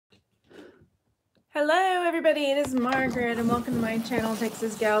Hello everybody, it is Margaret and welcome to my channel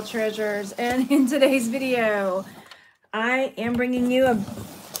Texas Gal Treasures. And in today's video I am bringing you a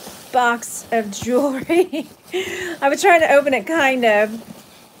box of jewelry. I was trying to open it kind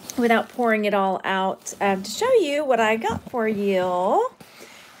of without pouring it all out to show you what I got for you.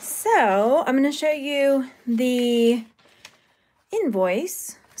 So I'm going to show you the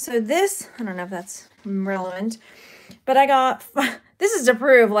invoice. So this, I don't know if that's relevant, but I got, this is to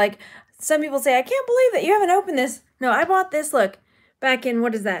prove, like, some people say, I can't believe that you haven't opened this. No, I bought this, look, back in,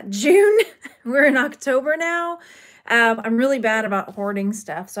 what is that, June? We're in October now. I'm really bad about hoarding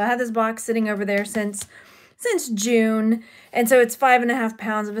stuff. So I had this box sitting over there since June. And so it's 5.5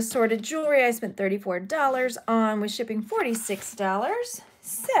 pounds of assorted jewelry. I spent $34 on, with shipping $46.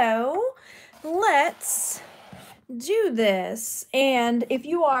 So let's do this. And if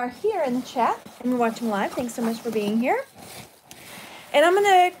you are here in the chat and you're watching live, thanks so much for being here. And I'm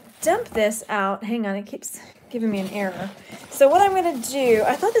going to dump this out. Hang on, it keeps giving me an error. So what I'm going to do,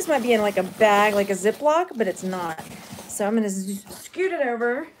 I thought this might be in like a bag, like a Ziploc, but it's not. So I'm going to scoot it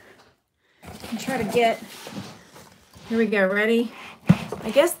over and try to get, here we go, ready? I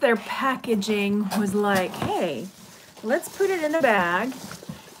guess their packaging was like, hey, let's put it in a bag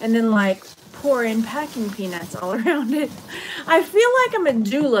and then like pour in packing peanuts all around it. I feel like I'm a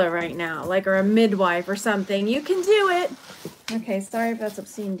doula right now, like, or a midwife or something. You can do it. Okay, sorry if that's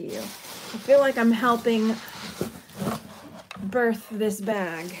obscene to you. I feel like I'm helping birth this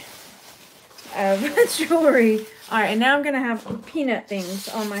bag of jewelry. All right, and now I'm going to have peanut things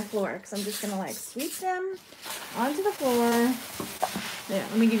on my floor because I'm just going to like sweep them onto the floor. Yeah,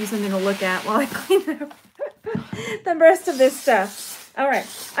 let me give you something to look at while I clean up the rest of this stuff. All right,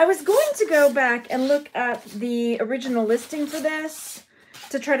 I was going to go back and look at the original listing for this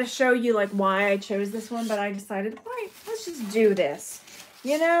to try to show you like why I chose this one, but I decided, all right, let's just do this.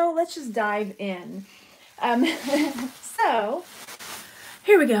 You know, let's just dive in. So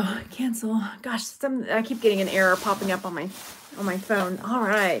here we go. Cancel. Gosh, I keep getting an error popping up on my phone. All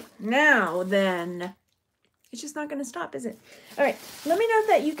right, now then, it's just not going to stop, is it? All right, let me know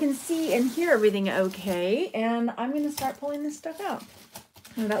that you can see and hear everything okay, and I'm going to start pulling this stuff out.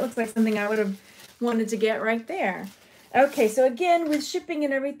 Oh, that looks like something I would have wanted to get right there. Okay, so again, with shipping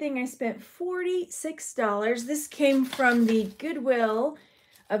and everything, I spent $46. This came from the Goodwill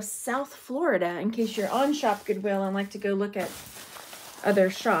of South Florida, in case you're on Shop Goodwill and like to go look at other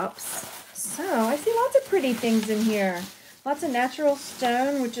shops. So I see lots of pretty things in here. Lots of natural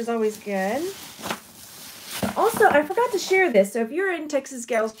stone, which is always good. Also, I forgot to share this. So if you're in Texas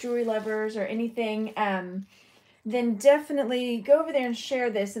Gals Jewelry Lovers or anything, then definitely go over there and share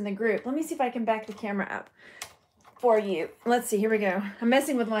this in the group. Let me see if I can back the camera up for you. Let's see, here we go. I'm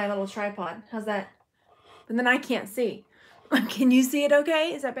messing with my little tripod. How's that? But then I can't see. Can you see it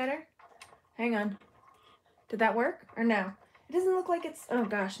okay? Is that better? Hang on. Did that work or no? It doesn't look like it's, oh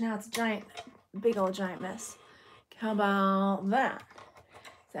gosh, now it's a giant, big old giant mess. How about that?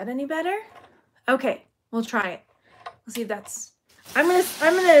 Is that any better? Okay, we'll try it. We'll see if that's, I'm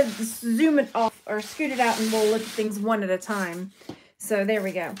gonna zoom it off or scoot it out and we'll look at things one at a time. So there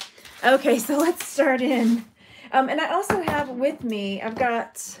we go. Okay, so let's start in. And I also have with me, I've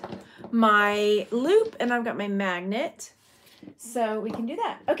got my loop and I've got my magnet. So we can do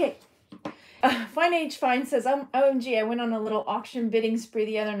that. Okay. Fine Age Fine says, OMG, I went on a little auction bidding spree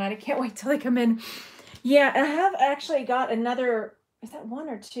the other night. I can't wait till they come in. Yeah, I have actually got another, is that one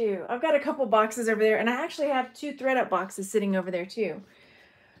or two? I've got a couple boxes over there and I actually have 2 thread-up boxes sitting over there too.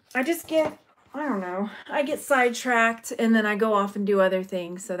 I just get, I don't know, I get sidetracked and then I go off and do other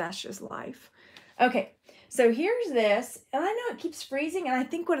things. So that's just life. Okay. So here's this, and I know it keeps freezing, and I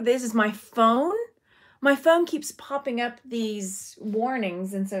think what it is my phone. My phone keeps popping up these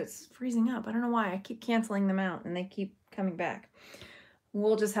warnings, and so it's freezing up. I don't know why. I keep canceling them out, and they keep coming back.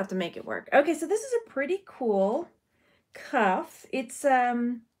 We'll just have to make it work. Okay, so this is a pretty cool cuff. It's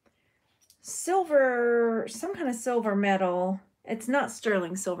silver, some kind of silver metal. It's not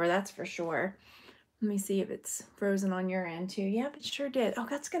sterling silver, that's for sure. Let me see if it's frozen on your end, too. Yep, it sure did. Oh,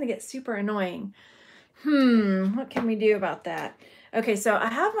 that's going to get super annoying. What can we do about that? Okay, so I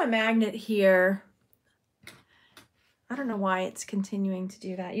have my magnet here. I don't know why it's continuing to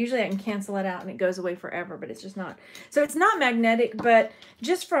do that. Usually I can cancel it out and it goes away forever, but it's just not. So it's not magnetic, but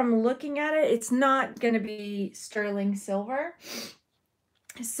just from looking at it, it's not going to be sterling silver.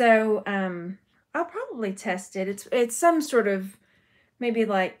 So I'll probably test it. It's some sort of, maybe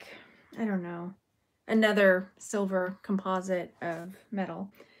like, I don't know, another silver composite of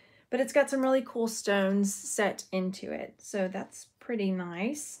metal. But it's got some really cool stones set into it. So that's pretty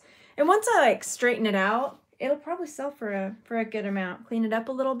nice. And once I like straighten it out, it'll probably sell for a good amount. Clean it up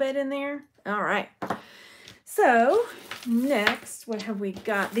a little bit in there. All right. So next, what have we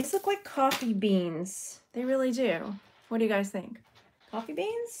got? These look like coffee beans. They really do. What do you guys think? Coffee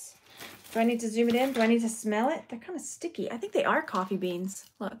beans? Do I need to zoom it in? Do I need to smell it? They're kind of sticky. I think they are coffee beans.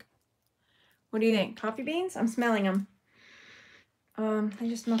 Look. What do you think? Coffee beans? I'm smelling them. They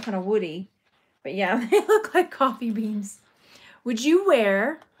just smell kind of woody. But yeah, they look like coffee beans. Would you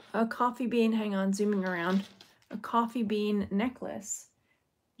wear a coffee bean, hang on, zooming around, a coffee bean necklace?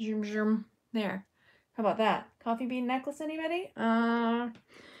 Zoom, zoom, there. How about that? Coffee bean necklace, anybody?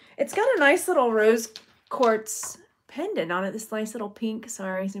 It's got a nice little rose quartz pendant on it. This nice little pink,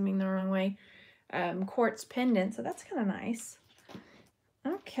 sorry, zooming the wrong way, quartz pendant. So that's kind of nice.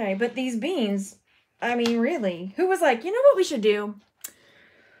 Okay, but these beans, I mean, really, who was like, you know what we should do?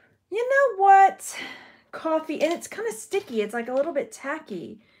 You know what? Coffee, and it's kind of sticky. It's like a little bit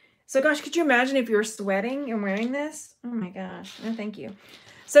tacky. So gosh, could you imagine if you were sweating and wearing this? Oh my gosh, no thank you.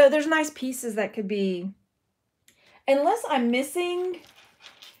 So there's nice pieces that could be, unless I am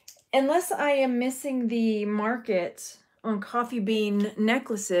missing the market on coffee bean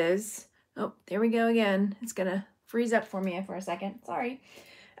necklaces. Oh, there we go again. It's gonna freeze up for me for a second. Sorry.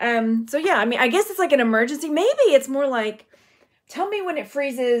 So yeah, I mean, I guess it's like an emergency. Maybe it's more like, tell me when it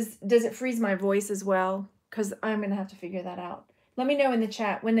freezes. Does it freeze my voice as well? Because I'm gonna have to figure that out. Let me know in the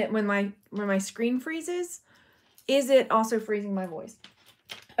chat when my screen freezes. Is it also freezing my voice?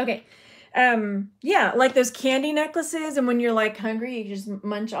 Okay. Yeah, like those candy necklaces, and when you're like hungry, you just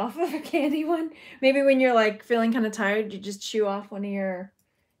munch off of a candy one. Maybe when you're like feeling kind of tired, you just chew off one of your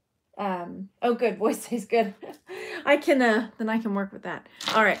oh good, voice stays good. I can then I can work with that.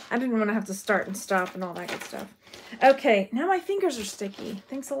 All right, I didn't want to have to start and stop and all that good stuff. Okay, now my fingers are sticky.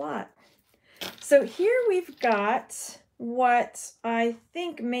 Thanks a lot. So here we've got what I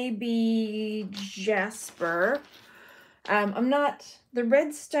think may be jasper. I'm not, the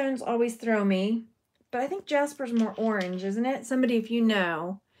red stones always throw me, but I think jasper's more orange, isn't it? Somebody, if you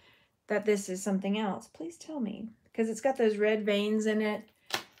know that this is something else, please tell me, because it's got those red veins in it.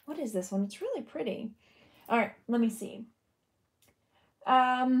 What is this one? It's really pretty. All right, let me see.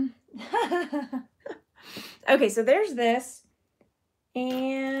 Okay, so there's this.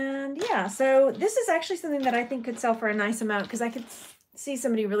 And yeah, so this is actually something that I think could sell for a nice amount, because I could see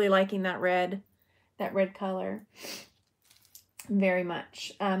somebody really liking that red color very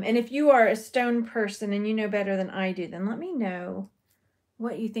much. And if you are a stone person and you know better than I do, then let me know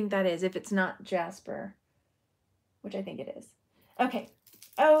what you think that is, if it's not jasper, which I think it is. Okay.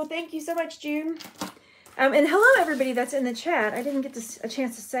 Oh, thank you so much, June. And hello, everybody that's in the chat. I didn't get a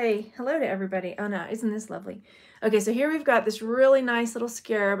chance to say hello to everybody. Oh, no, isn't this lovely? Okay, so here we've got this really nice little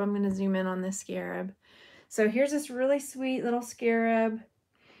scarab. I'm going to zoom in on this scarab. So here's this really sweet little scarab.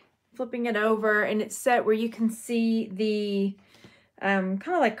 Flipping it over, and it's set where you can see the kind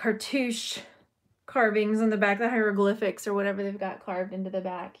of like cartouche carvings on the back, the hieroglyphics or whatever they've got carved into the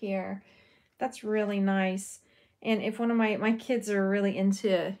back here. That's really nice. And if one of my kids are really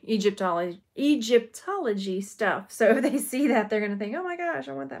into Egyptology stuff, so if they see that, they're going to think, oh my gosh,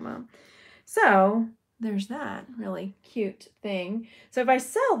 I want that, Mom. So there's that really cute thing. So if I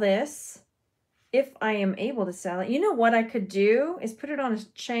sell this, if I am able to sell it, you know what I could do is put it on a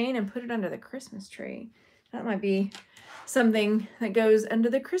chain and put it under the Christmas tree. That might be something that goes under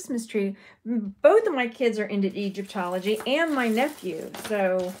the Christmas tree. Both of my kids are into Egyptology, and my nephew,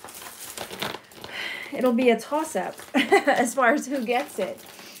 so it'll be a toss-up as far as who gets it.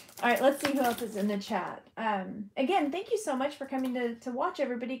 All right, let's see who else is in the chat. Again, thank you so much for coming to watch,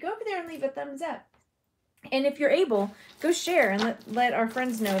 everybody. Go over there and leave a thumbs up. And if you're able, go share and let our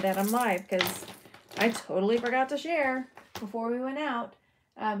friends know that I'm live, because I totally forgot to share before we went out,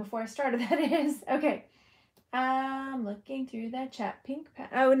 before I started, that is. Okay. I'm looking through that chat. Pink,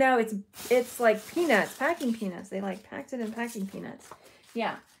 oh no, it's like peanuts, packing peanuts. They like packed it in packing peanuts.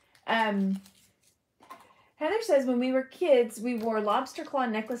 Yeah. Heather says, when we were kids, we wore lobster claw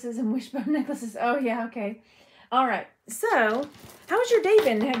necklaces and wishbone necklaces. Oh yeah, okay. All right. So, how was your day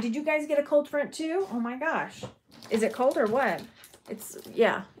been? Did you guys get a cold front too? Oh my gosh. Is it cold or what? It's,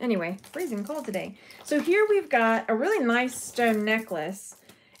 yeah. Anyway, freezing cold today. So here we've got a really nice stone necklace,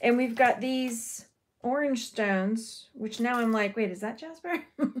 and we've got these orange stones, which now I'm like, wait, is that jasper?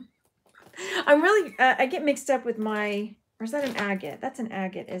 I'm really, I get mixed up with my, or is that an agate? That's an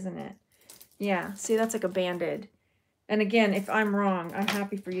agate, isn't it? Yeah, see, that's like a banded. And again, if I'm wrong, I'm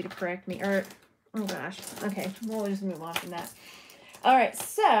happy for you to correct me. Or, oh gosh, okay, we'll just move on from that. All right,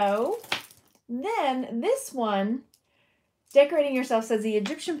 so then this one, Decorating Yourself, says the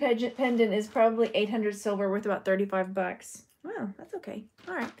Egyptian pendant is probably 800 silver, worth about 35 bucks. Wow, that's okay.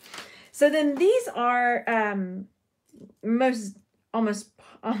 All right. So then these are almost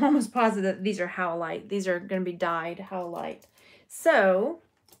positive these are howlite. These are going to be dyed howlite. So,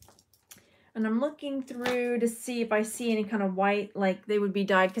 and I'm looking through to see if I see any kind of white, like they would be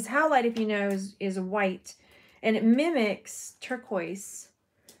dyed, because howlite, if you know, is white, and it mimics turquoise.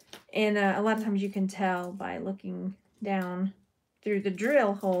 And a lot of times you can tell by looking down through the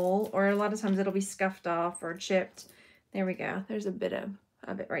drill hole, or a lot of times it'll be scuffed off or chipped. There we go. There's a bit of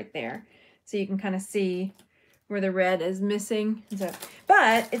it right there. So you can kind of see where the red is missing. So,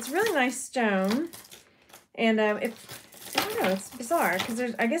 but it's really nice stone. And I don't know, it's bizarre because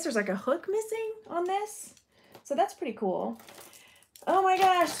I guess there's like a hook missing on this. So that's pretty cool. Oh my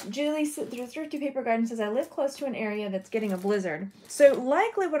gosh, Julie, the Thrifty Paper Garden says, I live close to an area that's getting a blizzard. So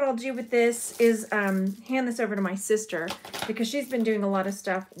likely what I'll do with this is hand this over to my sister, because she's been doing a lot of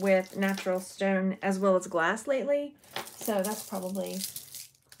stuff with natural stone as well as glass lately. So that's probably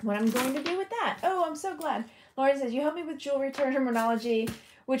what I'm going to do with that. Oh, I'm so glad. Lauren says, you help me with jewelry terminology,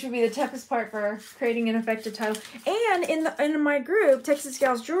 which would be the toughest part for creating an effective title. And in my group, Texas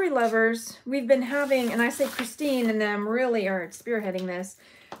Gals Jewelry Lovers, we've been having, and I say Christine and them really are spearheading this.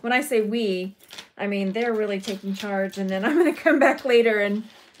 When I say we, I mean they're really taking charge, and then I'm going to come back later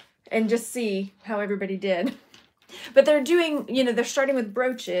and just see how everybody did. But they're doing, you know, they're starting with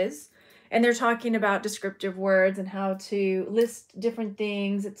brooches, and they're talking about descriptive words and how to list different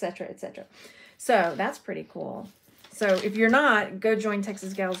things, etc., etc. So that's pretty cool. So if you're not, go join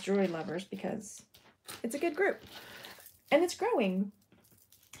Texas Gals Jewelry Lovers, because it's a good group and it's growing.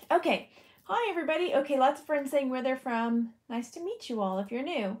 Okay. Hi, everybody. Okay. Lots of friends saying where they're from. Nice to meet you all if you're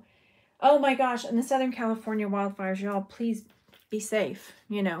new. Oh my gosh. And the Southern California wildfires, y'all, please be safe,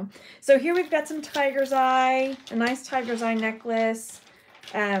 you know. So here we've got some tiger's eye, a nice tiger's eye necklace.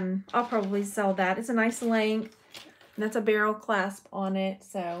 I'll probably sell that. It's a nice length. And that's a barrel clasp on it.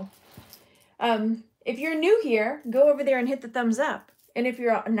 So, if you're new here, go over there and hit the thumbs up. And if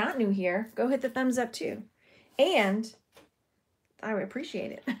you're not new here, go hit the thumbs up too. And I would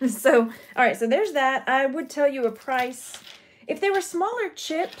appreciate it. So, all right, so there's that. I would tell you a price. If they were smaller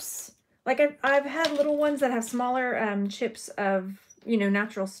chips, like I've had little ones that have smaller chips of, you know,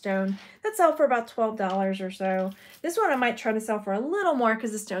 natural stone that sell for about $12 or so. This one I might try to sell for a little more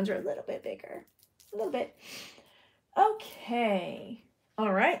because the stones are a little bit bigger. A little bit. Okay.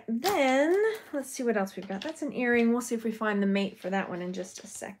 All right, then let's see what else we've got. That's an earring. We'll see if we find the mate for that one in just a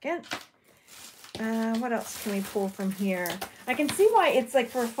second. What else can we pull from here? I can see why it's like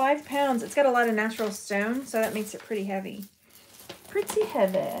for 5 pounds. It's got a lot of natural stone, so that makes it pretty heavy. Pretty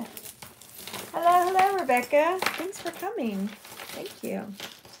heavy. Hello, Rebecca. Thanks for coming. Thank you.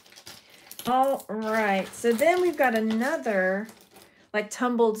 All right, so then we've got another like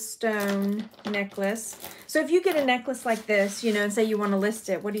tumbled stone necklace. So if you get a necklace like this, you know, and say you want to list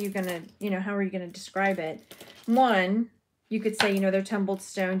it, what are you going to, you know, how are you going to describe it? One, you could say, you know, they're tumbled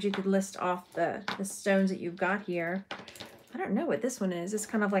stones. You could list off the stones that you've got here. I don't know what this one is. It's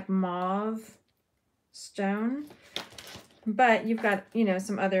kind of like mauve stone. But you've got, you know,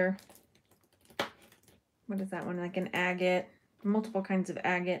 some other, what is that one? Like an agate, multiple kinds of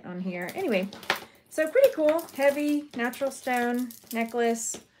agate on here. Anyway, so pretty cool, heavy, natural stone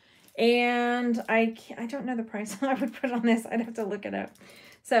necklace. And I don't know the price I would put on this. I'd have to look it up.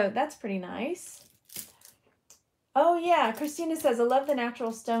 So that's pretty nice. Oh yeah, Christina says, I love the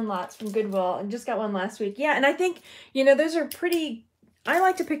natural stone lots from Goodwill. I just got one last week. Yeah, and I think, you know, those are pretty, I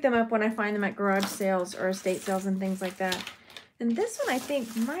like to pick them up when I find them at garage sales or estate sales and things like that. And this one I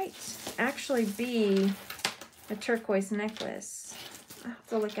think might actually be a turquoise necklace. I'll have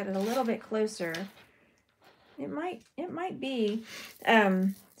to look at it a little bit closer. It might be.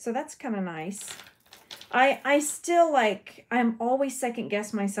 So that's kind of nice. I still like, I'm always second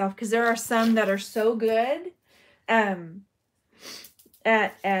guess myself because there are some that are so good at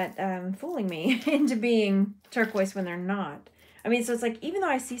fooling me into being turquoise when they're not. I mean, so it's like, even though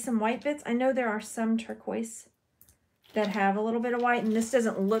I see some white bits, I know there are some turquoise that have a little bit of white, and this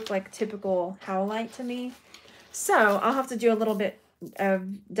doesn't look like typical howlite to me. So I'll have to do a little bit of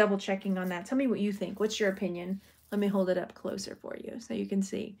double checking on that. Tell me what you think. What's your opinion? Let me hold it up closer for you so you can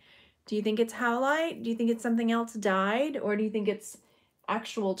see. Do you think it's howlite? Do you think it's something else dyed? Or do you think it's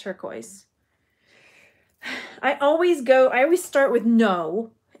actual turquoise? I always start with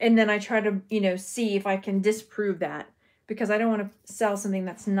no, and then I try to, you know, see if I can disprove that, because I don't want to sell something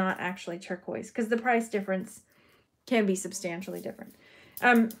that's not actually turquoise, because the price difference can be substantially different.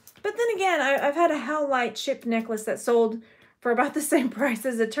 But then again, I've had a howlite chip necklace that sold for about the same price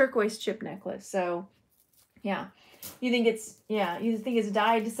as a turquoise chip necklace. So yeah, you think it's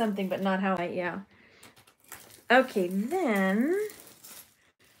dyed to something, but not howlite. Yeah. Okay, then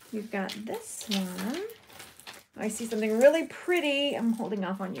we've got this one. I see something really pretty. I'm holding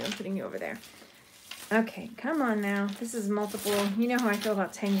off on you. I'm putting you over there. Okay, come on now. This is multiple. You know how I feel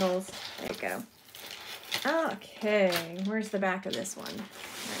about tangles. There you go. Okay, where's the back of this one? All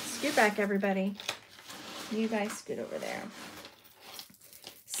right, scoot back, everybody. You guys scoot over there.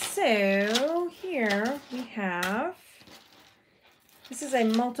 So here we have, this is a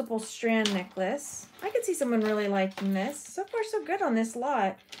multiple strand necklace. I could see someone really liking this. So far so good on this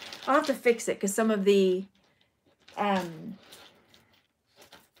lot. I'll have to fix it because some of the,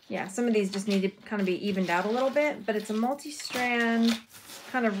 yeah, some of these just need to kind of be evened out a little bit, but it's a multi-strand,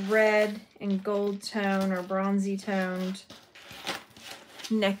 kind of red and gold tone or bronzy toned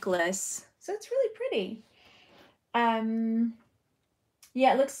necklace. So it's really pretty.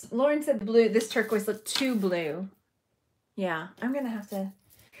 Yeah, it looks, Lauren said blue, this turquoise looked too blue. Yeah, I'm gonna have to,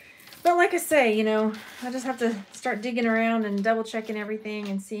 but like I say, you know, I just have to start digging around and double checking everything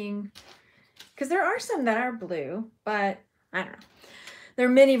and seeing, because there are some that are blue, but I don't know. There are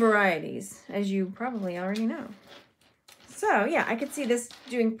many varieties, as you probably already know. So yeah, I could see this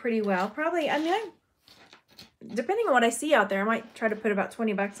doing pretty well. Probably, I mean, depending on what I see out there, I might try to put about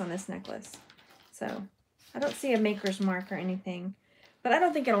 20 bucks on this necklace. So I don't see a maker's mark or anything, but I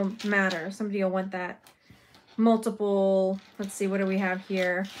don't think it'll matter. Somebody will want that multiple, let's see, what do we have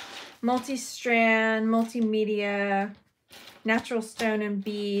here? Multi-strand, multimedia, natural stone and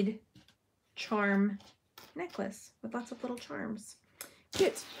bead charm necklace with lots of little charms.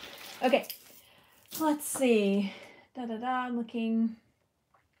 Cute. Okay, let's see. I'm looking.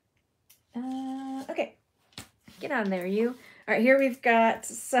 Okay, get out of there, you. All right, here we've got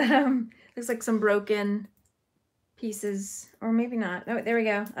some, looks like some broken pieces, or maybe not. Oh, there we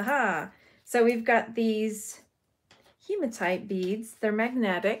go. Aha. So we've got these hematite beads. They're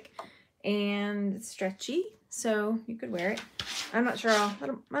magnetic and stretchy, so you could wear it. I'm not sure.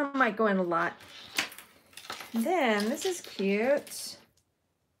 I might go in a lot. Then this is cute.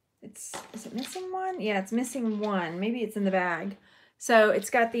 Is it missing one? Yeah, it's missing one. Maybe it's in the bag. So it's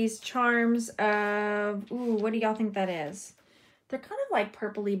got these charms of, ooh, what do y'all think that is? They're kind of like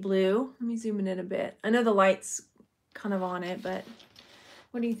purpley blue. Let me zoom in a bit. I know the light's kind of on it, but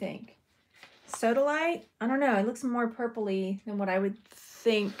what do you think? Sodalite? I don't know. It looks more purpley than what I would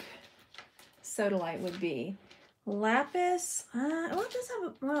think sodalite would be. Lapis? Well, it does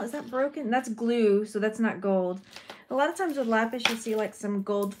have a, well, is that broken? That's glue, so that's not gold. A lot of times with lapis, you'll see like some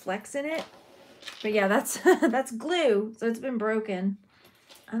gold flecks in it. But yeah, that's that's glue, so it's been broken.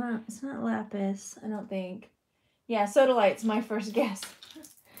 It's not lapis, I don't think. Yeah, sodalite's my first guess.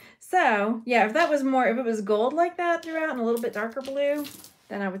 So yeah, if that was more, if it was gold like that throughout and a little bit darker blue,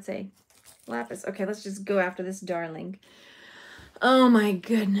 then I would say lapis. Okay, let's just go after this darling. Oh my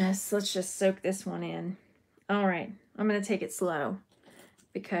goodness, let's just soak this one in. All right, I'm gonna take it slow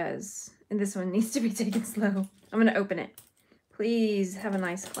because, and this one needs to be taken slow. I'm gonna open it. Please have a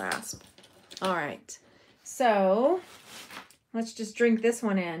nice clasp. All right, so let's just drink this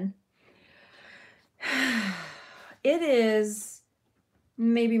one in. It is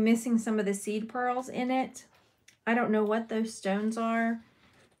maybe missing some of the seed pearls in it. I don't know what those stones are.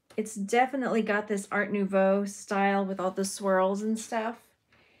 It's definitely got this Art Nouveau style with all the swirls and stuff.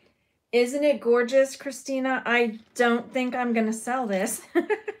 Isn't it gorgeous, Christina? I don't think I'm gonna sell this.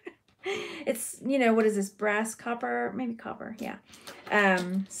 It's, you know, what is this, brass, copper, maybe copper, yeah.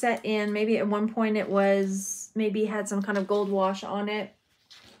 Set in, maybe at one point it was, maybe had some kind of gold wash on it.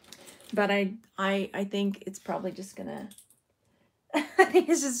 But I think it's probably just gonna, I think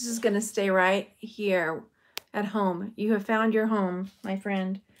it's just gonna stay right here at home. You have found your home, my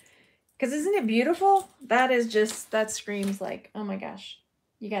friend. Because isn't it beautiful? That is just, that screams like, oh my gosh,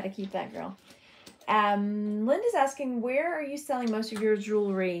 you got to keep that, girl. Linda's asking, where are you selling most of your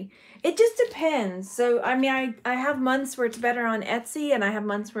jewelry? It just depends. So, I mean, I have months where it's better on Etsy and I have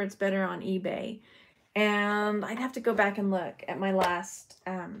months where it's better on eBay. And I'd have to go back and look at my last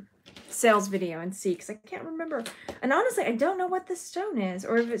sales video and see, because I can't remember. And honestly, I don't know what this stone is,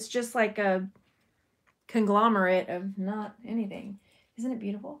 or if it's just like a conglomerate of not anything. Isn't it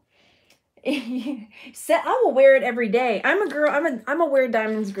beautiful? I will wear it every day. I'm a girl. I'm a wear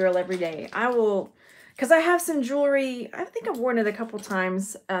diamonds girl every day. I will, because I have some jewelry. I think I've worn it a couple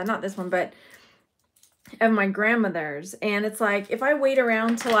times. Not this one, but of my grandmother's. And it's like, if I wait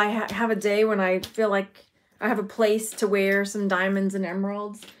around till I have a day when I feel like I have a place to wear some diamonds and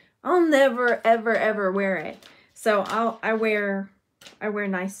emeralds, I'll never, ever, ever wear it. So I wear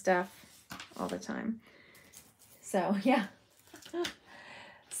nice stuff all the time. So yeah.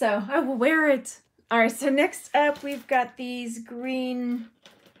 So I will wear it. All right, so next up we've got these green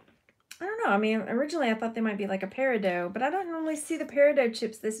I don't know. I mean, originally I thought they might be like a peridot, but I don't normally see the peridot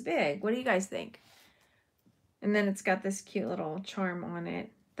chips this big. What do you guys think? And then it's got this cute little charm on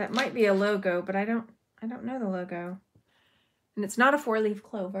it. That might be a logo, but I don't know the logo. And it's not a 4-leaf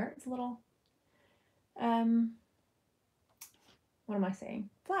clover. It's a little, what am I saying?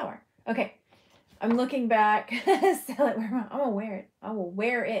 Flower. Okay. I'm looking back. Sell it. I'm gonna wear it. I will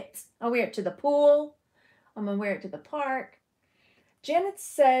wear it. I'll wear it to the pool. I'm gonna wear it to the park. Janet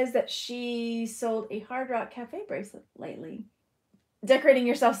says that she sold a Hard Rock Cafe bracelet lately. Decorating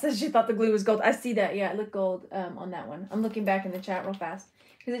Yourself says she thought the glue was gold. I see that. Yeah, it looked gold on that one. I'm looking back in the chat real fast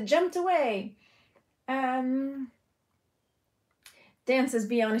because it jumped away. Dan says,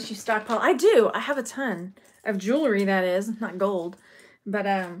 be honest, you stockpile. I do. I have a ton of jewelry, that is. Not gold. But,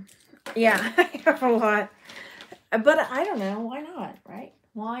 yeah, I have a lot. But I don't know. Why not, right?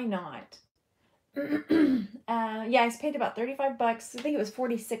 Why not? Yeah, I paid about 35 bucks. I think it was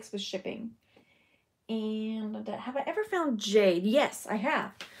 46 with shipping. And have I ever found jade? Yes, I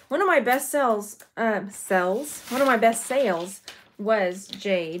have. One of my best sales was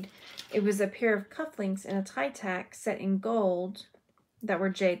jade. It was a pair of cufflinks and a tie tack set in gold that were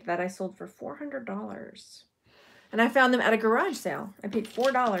jade that I sold for $400. And I found them at a garage sale. I paid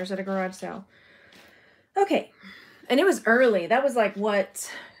 $4 at a garage sale. Okay. And it was early. That was like what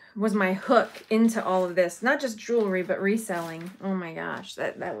was my hook into all of this. Not just jewelry, but reselling. Oh my gosh.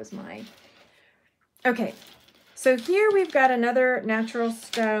 That was my... Okay. So here we've got another natural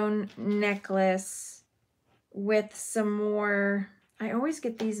stone necklace with some more... I always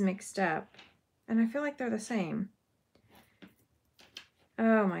get these mixed up. And I feel like they're the same.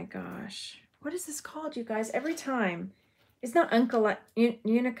 Oh my gosh. What is this called, you guys? Every time. It's not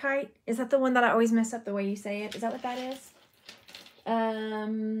Unikite. Is that the one that I always mess up the way you say it? Is that what that is?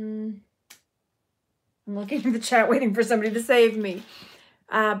 I'm looking in the chat waiting for somebody to save me.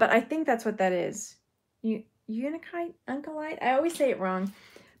 But I think that's what that is. Unikite? Uncolite? I always say it wrong.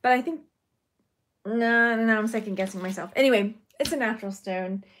 But I think... No, I'm second guessing myself. Anyway, it's a natural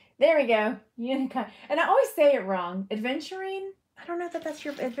stone. There we go. Unikite. And I always say it wrong. Adventurine? I don't know if that's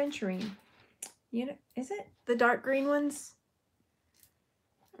your adventurine. Is it? The dark green ones?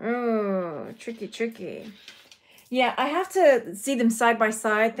 Oh, tricky. Yeah, I have to see them side by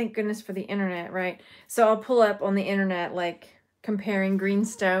side. Thank goodness for the internet, right? So I'll pull up on the internet, like, comparing green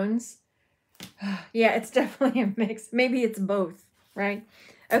stones. Yeah, it's definitely a mix. Maybe it's both, right?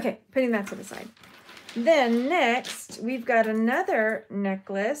 Okay, putting that to the side. Then next, we've got another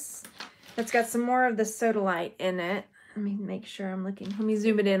necklace that's got some more of the sodalite in it. Let me make sure I'm looking. Let me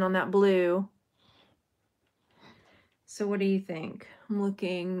zoom it in on that blue. So what do you think? I'm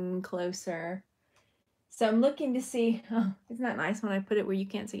looking closer. So I'm looking to see, oh, isn't that nice when I put it where you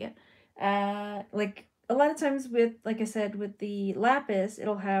can't see it? Like a lot of times with, like I said, with the lapis,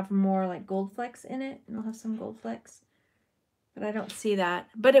 it'll have more like gold flecks in it. It'll have some gold flecks, but I don't see that.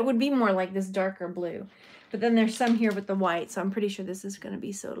 But it would be more like this darker blue. But then there's some here with the white, so I'm pretty sure this is going to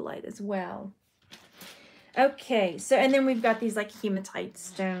be sodalite as well. Okay, so, and then we've got these like hematite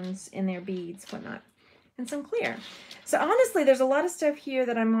stones in their beads, whatnot, and some clear. So honestly, there's a lot of stuff here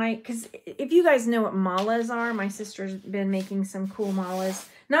that I might, because if you guys know what malas are, my sister's been making some cool malas.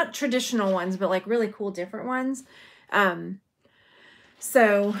 Not traditional ones, but like really cool different ones.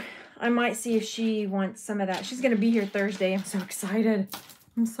 So I might see if she wants some of that. She's going to be here Thursday. I'm so excited.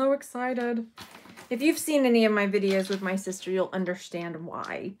 I'm so excited. If you've seen any of my videos with my sister, you'll understand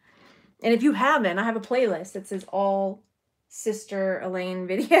why. And if you haven't, I have a playlist that says all Sister Elaine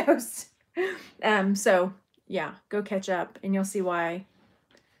videos. So yeah, go catch up and you'll see why.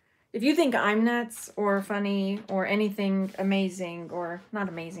 If you think I'm nuts or funny or anything amazing, or not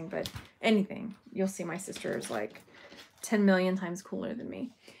amazing, but anything, you'll see my sister is like 10 million times cooler than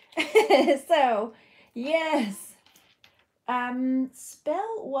me. So, yes.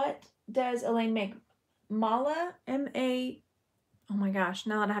 Spell, what does Elaine make? Mala, M-A... Oh my gosh,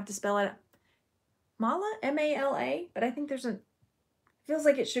 now that I have to spell it. Mala, M-A-L-A, but I think there's a... Feels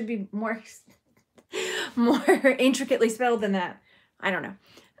like it should be more intricately spelled than that. I don't know.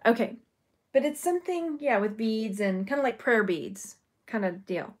 Okay, but it's something, yeah, with beads and kind of like prayer beads kind of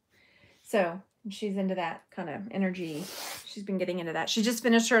deal. So she's into that kind of energy. She's been getting into that. She just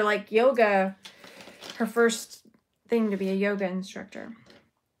finished her like yoga, her first thing to be a yoga instructor.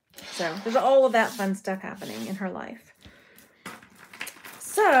 So there's all of that fun stuff happening in her life.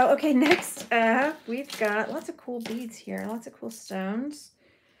 So, okay, next up, we've got lots of cool beads here, lots of cool stones.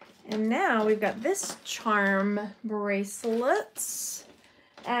 And now we've got this charm bracelet.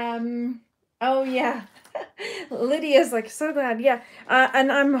 Oh yeah, Lydia's like, so glad, yeah.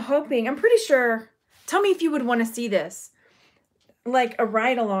 And I'm hoping, I'm pretty sure, tell me if you would want to see this. like a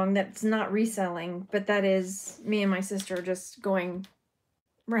ride along that's not reselling, but that is me and my sister just running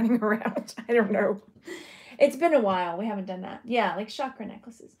around. I don't know. It's been a while. We haven't done that. Yeah, like chakra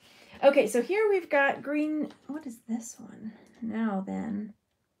necklaces. Okay, so here we've got green. What is this one? Now then,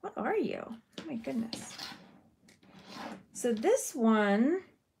 what are you? Oh my goodness. So this one,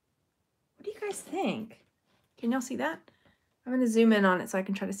 what do you guys think? Can y'all see that? I'm going to zoom in on it so I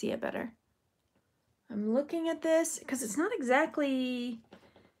can try to see it better. I'm looking at this because it's not exactly,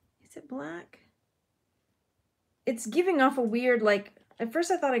 is it black? It's giving off a weird, like, at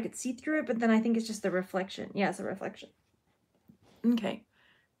first I thought I could see through it, but then I think it's just the reflection. Yeah, it's a reflection. Okay.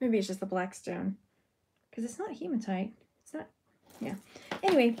 Maybe it's just the black stone because it's not hematite. It's not, yeah.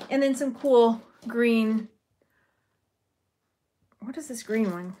 Anyway, and then some cool green. What is this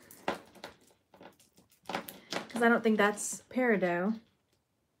green one? Because I don't think that's peridot.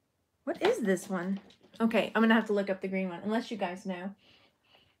 What is this one? Okay, I'm going to have to look up the green one, unless you guys know.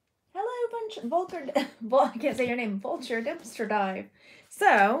 Hello, I can't say your name. Vulture Dumpster Dive.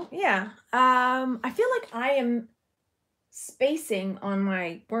 So, yeah. I feel like I am spacing on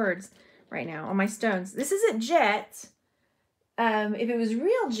my words right now, on my stones. This isn't jet. If it was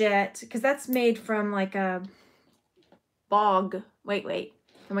real jet, because that's made from like a bog. Wait.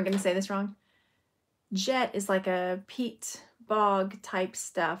 Am I going to say this wrong? Jet is like a peat bog type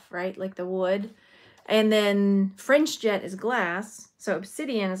stuff, right? Like the wood. And then French jet is glass. So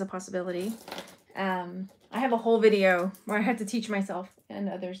obsidian is a possibility. I have a whole video where I had to teach myself and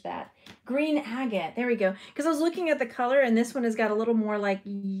others that. Green agate. There we go. Because I was looking at the color and this one has got a little more like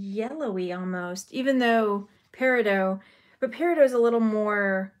yellowy almost. Even though peridot. But peridot is a little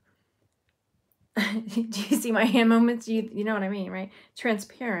more... Do you see my hand movements? You know what I mean, right?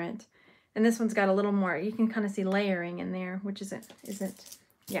 Transparent. And this one's got a little more, you can kind of see layering in there, which isn't,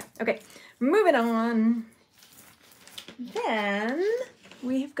 yeah. Okay, moving on. Then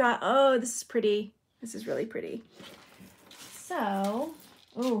we've got, oh, this is pretty. This is really pretty. So,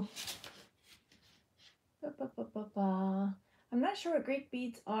 oh. I'm not sure what Greek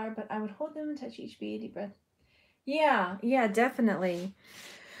beads are, but I would hold them and touch each bead, deep breath. Yeah, definitely.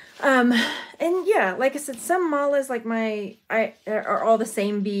 And yeah, like I said, some malas like are all the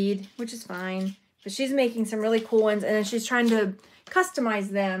same bead, which is fine. But she's making some really cool ones, and then she's trying to customize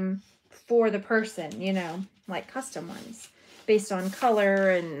them for the person, you know, like custom ones based on color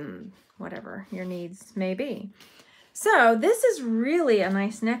and whatever your needs may be. So this is really a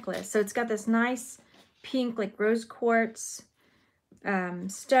nice necklace. So it's got this nice pink, like rose quartz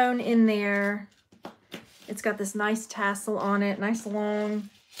stone in there. It's got this nice tassel on it, nice long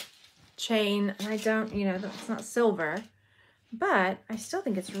chain. And I don't, you know, it's not silver, but I still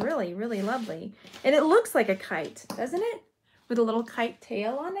think it's really, really lovely. And it looks like a kite, doesn't it? With a little kite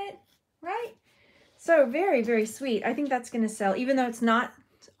tail on it, right? So very, very sweet. I think that's going to sell, even though it's not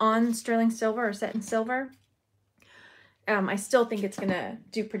on sterling silver or set in silver. I still think it's going to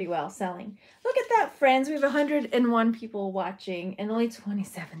do pretty well selling. Look at that, friends. We have 101 people watching and only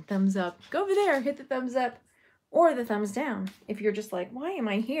 27 thumbs up. Go over there, hit the thumbs up or the thumbs down. If you're just like, why am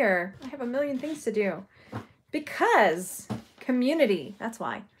I here? I have a million things to do. Because community, that's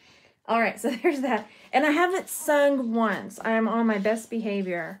why. All right, so there's that. And I haven't sung once. I am on my best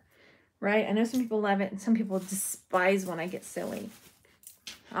behavior, right? I know some people love it and some people despise when I get silly.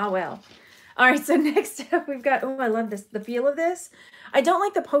 Ah, well. All right, so next up we've got, oh, I love this, the feel of this. I don't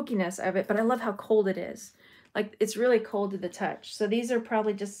like the pokiness of it, but I love how cold it is. Like, it's really cold to the touch. So these are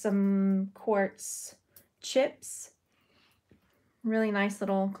probably just some quartz chips. Really nice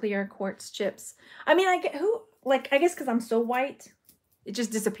little clear quartz chips. I mean, I guess because I'm so white, it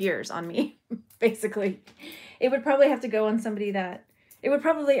just disappears on me, basically. It would probably have to go on somebody that, it would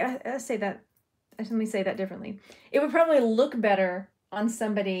probably, let me say that differently. It would probably look better on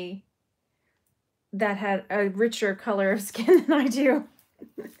somebody that had a richer color of skin than I do.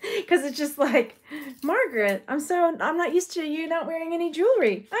 Because it's just like, Margaret, I'm not used to you not wearing any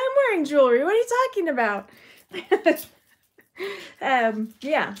jewelry. I am wearing jewelry. What are you talking about?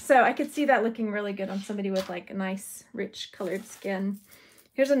 Yeah, so I could see that looking really good on somebody with like a nice, rich colored skin.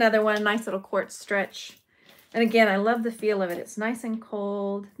 Here's another one, nice little quartz stretch. And again, I love the feel of it. It's nice and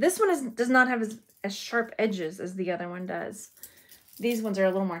cold. This one does not have as sharp edges as the other one does. These ones are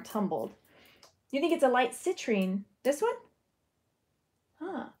a little more tumbled. You think it's a light citrine? This one?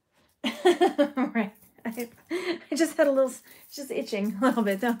 Huh. Right. I just had a little, it's just itching a little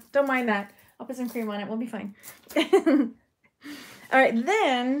bit. Don't mind that. I'll put some cream on it. We'll be fine. All right,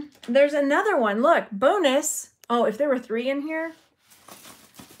 then there's another one. Look, bonus. Oh, if there were 3 in here,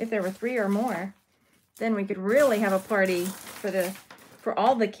 if there were 3 or more, then we could really have a party for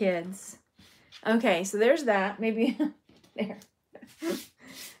all the kids. Okay, so there's that. Maybe there.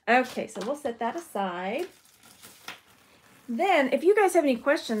 Okay, so we'll set that aside. Then, if you guys have any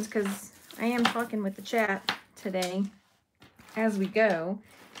questions, because I am talking with the chat today as we go.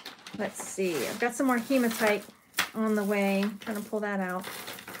 Let's see. I've got some more hematite on the way. I'm trying to pull that out.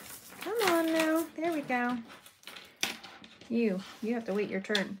 Come on now. There we go. You have to wait your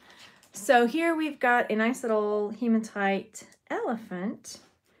turn. So here we've got a nice little hematite elephant.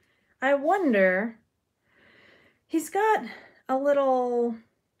 I wonder, he's got a little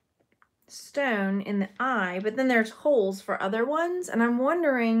stone in the eye, but then there's holes for other ones, and I'm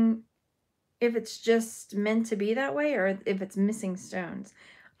wondering if it's just meant to be that way or if it's missing stones.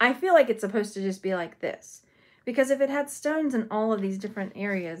 I feel like it's supposed to just be like this, because if it had stones in all of these different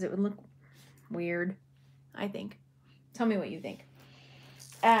areas, it would look weird, I think. Tell me what you think.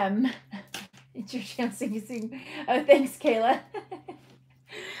 It's your chance to sing. Oh, thanks, Kayla.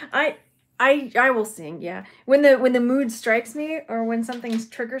 I will sing, yeah. When the mood strikes me, or when something's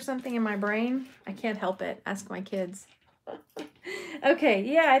triggers something in my brain, I can't help it. Ask my kids. Okay,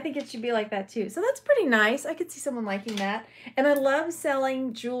 yeah, I think it should be like that too. So that's pretty nice. I could see someone liking that. And I love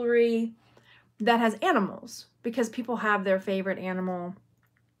selling jewelry that has animals, because people have their favorite animal.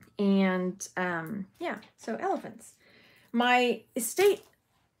 And yeah, so elephants. My estate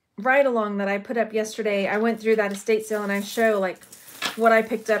ride-along that I put up yesterday, I went through that estate sale and I show like what I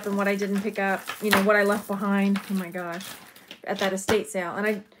picked up and what I didn't pick up, you know, what I left behind. Oh my gosh, at that estate sale.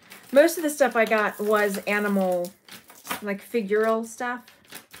 And most of the stuff I got was animal, like figural stuff.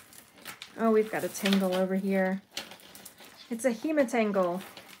 Oh, we've got a tangle over here. It's a hematangle.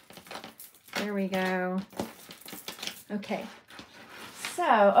 There we go. Okay.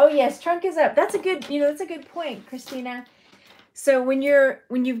 So, oh yes, trunk is up. That's a good, that's a good point, Christina. So when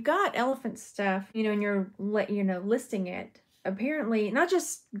you've got elephant stuff, and you're listing it, apparently not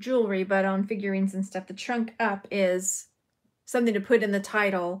just jewelry, but on figurines and stuff, the trunk up is something to put in the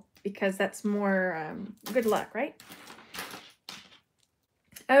title, because that's more good luck, right?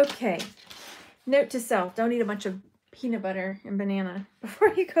 Okay. Note to self: don't eat a bunch of peanut butter and banana before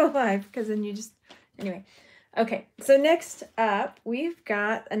you go live, because then you just, anyway. Okay, so next up, we've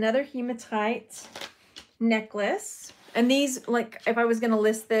got another hematite necklace. And these, like, if I was going to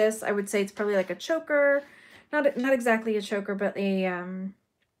list this, I would say it's probably like a choker. Not exactly a choker, but a, oh,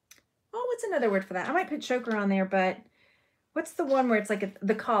 what's another word for that? I might put choker on there, but what's the one where it's like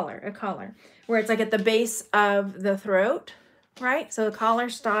the collar, a collar, where it's like at the base of the throat, right? So the collar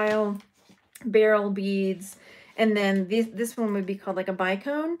style, barrel beads, and then this one would be called like a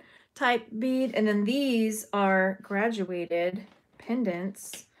bicone type bead, and then these are graduated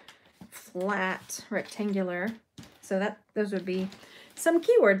pendants, flat, rectangular. So those would be some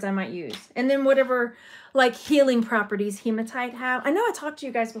keywords I might use. And then whatever like healing properties hematite have. I know I talked to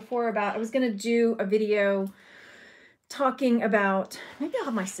you guys before about, I was going to do a video talking about, maybe I'll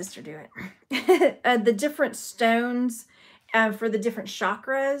have my sister do it, the different stones for the different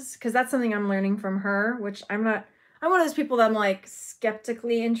chakras, because that's something I'm learning from her, which I'm one of those people that I'm like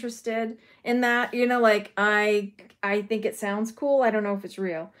skeptically interested in that, like I think it sounds cool. I don't know if it's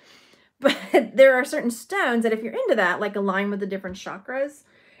real. But there are certain stones that if you're into that, like align with the different chakras.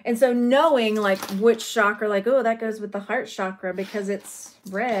 And so knowing like which chakra, like, oh, that goes with the heart chakra because it's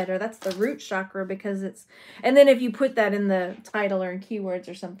red, or that's the root chakra because it's, and then if you put that in the title or in keywords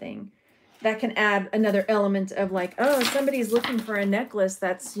or something, that can add another element of like, oh, somebody's looking for a necklace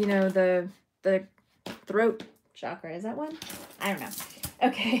that's, the throat chakra. Is that one? I don't know.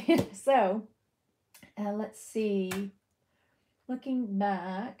 Okay, so let's see. Looking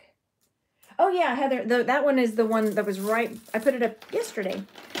back. Oh yeah, Heather, that one is the one that was right. I put it up yesterday.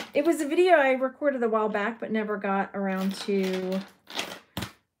 It was a video I recorded a while back, but never got around to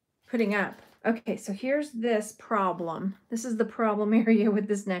putting up. Okay, so here's this problem. This is the problem area with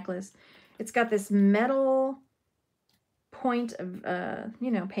this necklace. It's got this metal point of,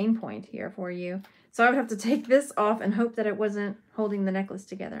 pain point here for you. So I would have to take this off and hope that it wasn't holding the necklace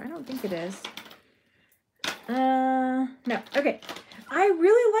together. I don't think it is. No, okay. I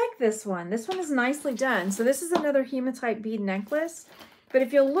really like this one. This one is nicely done. So this is another hematite bead necklace, but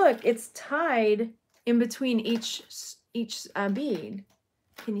if you'll look, it's tied in between each bead.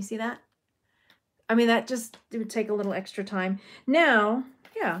 Can you see that? I mean, it would take a little extra time. Now,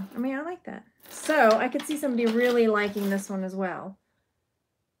 yeah, I mean, I like that. So I could see somebody really liking this one as well.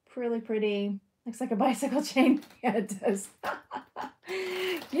 Really pretty. Looks like a bicycle chain. Yeah, it does.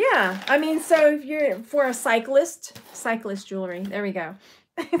 Yeah, I mean, so if you're for a cyclist jewelry, there we go.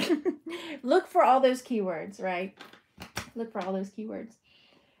 Look for all those keywords, right? Look for all those keywords.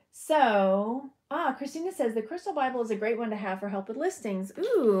 So, Christina says the Crystal Bible is a great one to have for help with listings.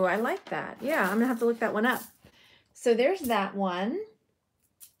 Ooh, I like that. Yeah, I'm gonna have to look that one up. So there's that one.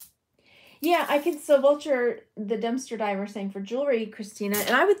 Yeah, I can. So Vulture, the dumpster diver, saying for jewelry, Christina,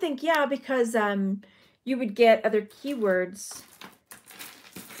 and I would think, yeah, because you would get other keywords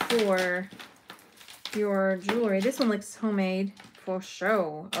for your jewelry. This one looks homemade for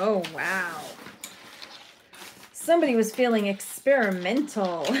show. Oh wow, somebody was feeling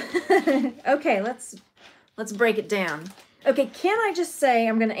experimental. Okay, let's break it down. Okay, can I just say,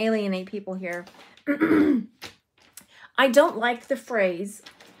 I'm going to alienate people here. I don't like the phrase,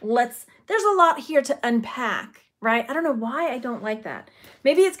 there's a lot here to unpack, right? I don't know why I don't like that.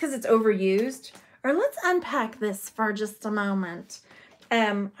 Maybe it's because it's overused. Or let's unpack this for just a moment.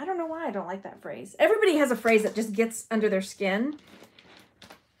 I don't know why I don't like that phrase. Everybody has a phrase that just gets under their skin.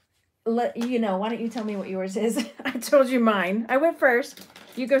 Why don't you tell me what yours is? I told you mine. I went first.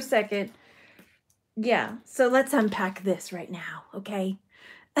 You go second. Yeah, so let's unpack this right now, okay?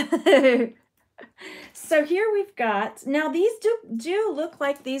 So here we've got, now these do look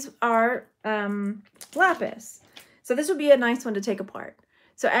like these are lapis. So this would be a nice one to take apart.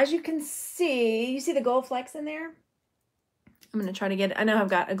 So as you can see, you see the gold flecks in there? I'm going to try to get, I know I've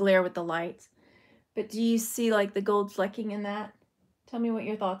got a glare with the light, but do you see like the gold flecking in that? Tell me what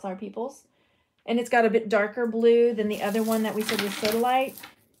your thoughts are, peoples. And it's got a bit darker blue than the other one that we said was Sodalite.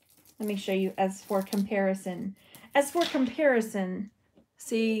 Let me show you as for comparison.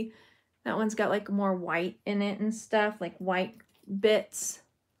 See, that one's got like more white in it and stuff, like white bits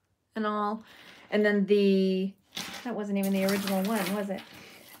and all. And then that wasn't even the original one, was it?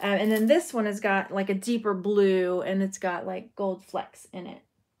 And then this one has got like a deeper blue and it's got like gold flecks in it.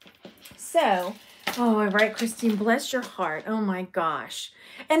 So, oh, right, Christine, bless your heart. Oh my gosh.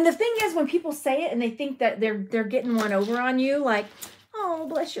 And the thing is, when people say it and they think that they're getting one over on you, like, oh,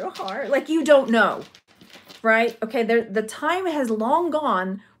 bless your heart. Like, you don't know, right? Okay, the time has long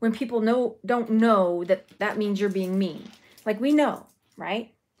gone when people don't know that means you're being mean. Like, we know,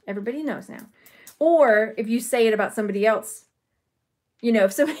 right? Everybody knows now. Or if you say it about somebody else,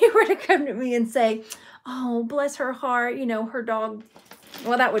 if somebody were to come to me and say, oh, bless her heart, her dog,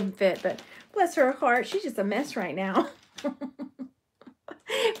 well, that wouldn't fit, but bless her heart, she's just a mess right now.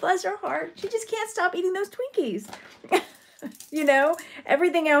 Bless her heart, she just can't stop eating those Twinkies.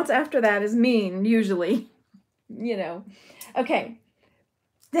 Everything else after that is mean, usually, Okay.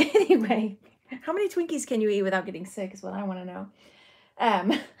 Anyway, how many Twinkies can you eat without getting sick is what I want to know.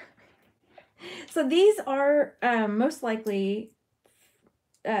 So these are most likely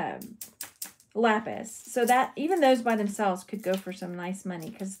lapis. So that even those by themselves could go for some nice money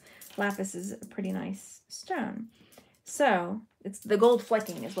because lapis is a pretty nice stone. So it's the gold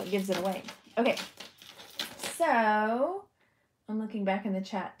flecking is what gives it away. Okay. So I'm looking back in the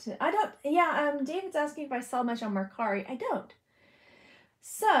chat. David's asking if I sell much on Mercari. I don't.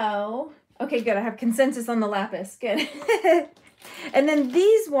 So, okay, good. I have consensus on the lapis. Good. And then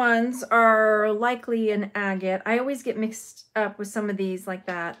these ones are likely an agate. I always get mixed up with some of these like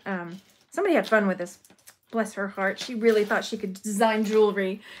that. Somebody had fun with this. Bless her heart. She really thought she could design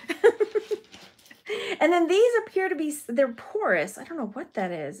jewelry. And then these appear to be, they're porous. I don't know what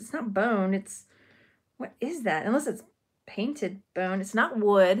that is. It's not bone. What is that? Unless it's painted bone. It's not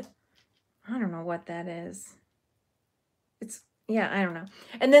wood. I don't know what that is. I don't know.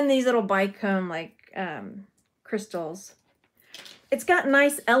 And then these little bicone like crystals. It's got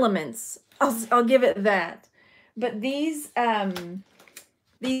nice elements. I'll give it that. But these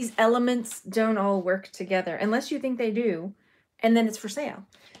elements don't all work together unless you think they do, and then it's for sale.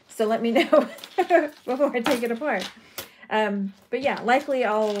 So let me know before I take it apart. But yeah, likely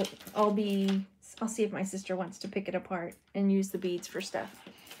I'll see if my sister wants to pick it apart and use the beads for stuff.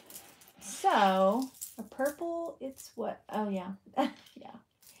 So a purple, it's what? Oh yeah, yeah.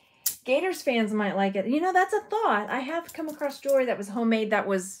 Gators fans might like it. That's a thought. I have come across jewelry that was homemade that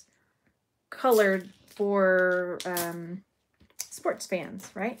was colored for sports fans,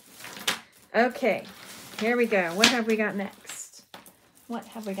 right? Okay, here we go. What have we got next? I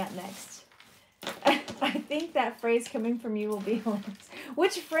think that phrase coming from you will be hilarious.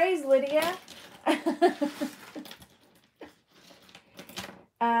 Which phrase, Lydia?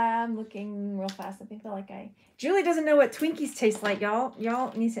 I'm looking real fast. I feel like Julie doesn't know what Twinkies taste like, y'all.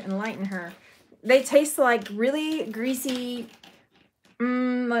 Y'all need to enlighten her. They taste like really greasy.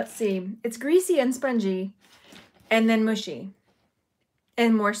 Let's see. It's greasy and spongy and then mushy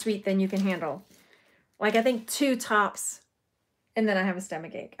and more sweet than you can handle. Like, I think 2 tops and then I have a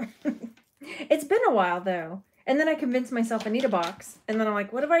stomachache. It's been a while though. And then I convinced myself I need a box. And then I'm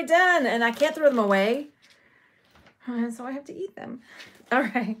like, what have I done? And I can't throw them away. So I have to eat them. All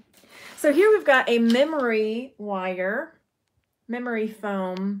right. So here we've got a memory wire. Memory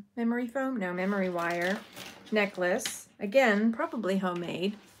wire. necklace. Again, probably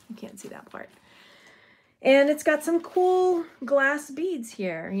homemade. You can't see that part. And it's got some cool glass beads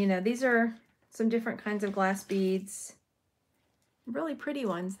here. You know, these are some different kinds of glass beads. Really pretty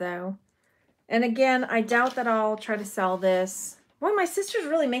ones though. And again, I doubt that I'll try to sell this. Boy, my sister's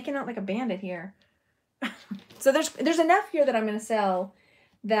really making out like a bandit here. So there's enough here that I'm going to sell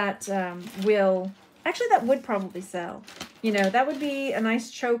that will, actually that would probably sell. You know, that would be a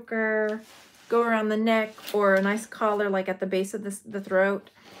nice choker, go around the neck, or a nice collar like at the base of the throat.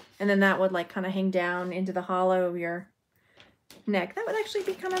 And then that would like kind of hang down into the hollow of your neck. That would actually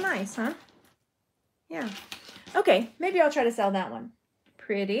be kind of nice, huh? Yeah. Okay, maybe I'll try to sell that one.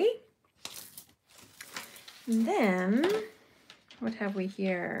 Pretty. And then, what have we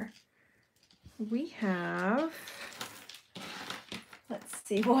here? We have, let's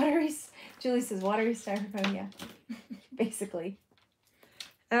see, watery, Julie says watery styrofoam, yeah, basically.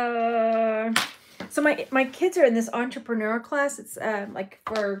 So my kids are in this entrepreneur class. It's like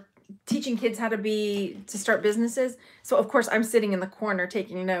for teaching kids how to start businesses. So of course I'm sitting in the corner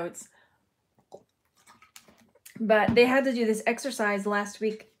taking notes. But they had to do this exercise last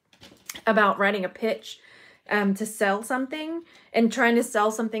week about writing a pitch to sell something and trying to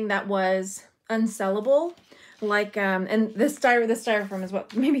sell something that was unsellable. Like, and the styrofoam is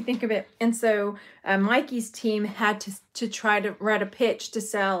what made me think of it. And so Mikey's team had to try to write a pitch to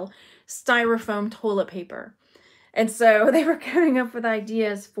sell styrofoam toilet paper. And so they were coming up with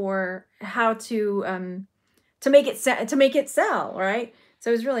ideas for how to make it sell, right?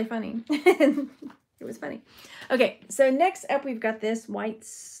 So it was really funny. It was funny. Okay, so next up we've got this white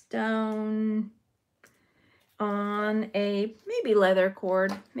stone on a maybe leather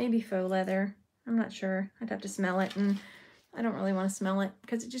cord, maybe faux leather. I'm not sure. I'd have to smell it, and I don't really want to smell it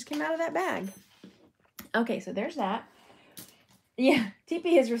because it just came out of that bag. Okay, so there's that. Yeah,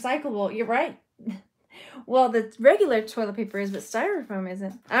 TP is recyclable. You're right. Well, the regular toilet paper is, but styrofoam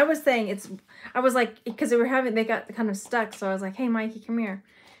isn't. I was saying I was like, because they got kind of stuck, so I was like, hey, Mikey, come here.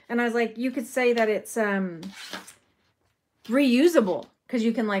 And I was like, you could say that it's reusable because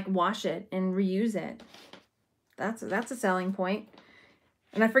you can like wash it and reuse it. That's a selling point.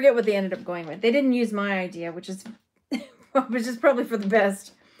 And I forget what they ended up going with. They didn't use my idea, which is probably for the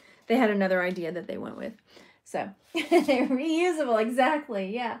best. They had another idea that they went with. So reusable,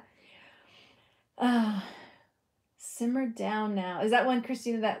 exactly, yeah. Simmer down now. Is that one,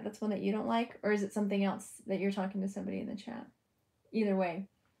 Christina, that's one that you don't like? Or is it something else that you're talking to somebody in the chat? Either way.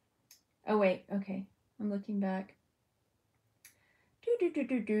 Oh, wait. Okay. I'm looking back.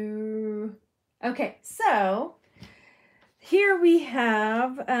 Okay, so here we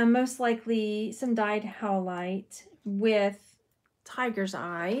have most likely some dyed howlite with tiger's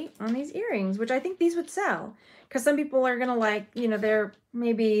eye on these earrings, which I think these would sell. Because some people are going to like, you know,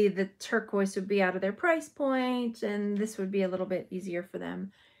 maybe the turquoise would be out of their price point, and this would be a little bit easier for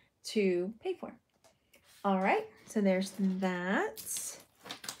them to pay for. All right, so there's that.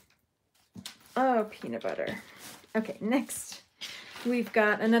 Oh, peanut butter. Okay, next we've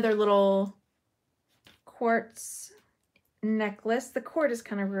got another little quartz necklace. The cord is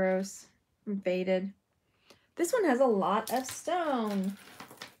kind of gross and faded. This one has a lot of stone.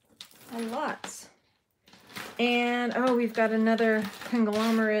 A lot. And, oh, we've got another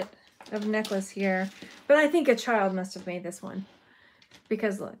conglomerate of necklace here. But I think a child must have made this one.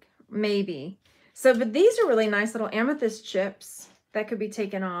 Because, look, maybe. So, but these are really nice little amethyst chips that could be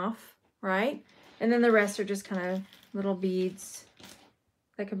taken off, right? And then the rest are just kind of little beads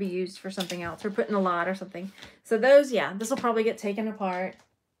that could be used for something else. Or put in a lot or something. So those, yeah, this will probably get taken apart.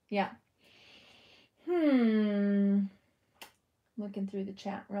 Yeah. Looking through the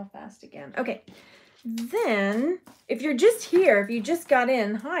chat real fast again. Okay. Then, if you're just here, if you just got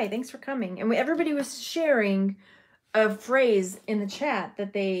in, hi, thanks for coming. And everybody was sharing a phrase in the chat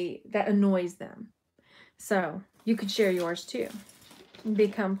that annoys them. So you could share yours too. And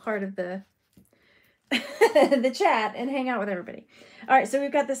become part of the the chat and hang out with everybody. All right, so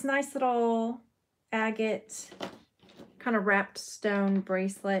we've got this nice little agate kind of wrapped stone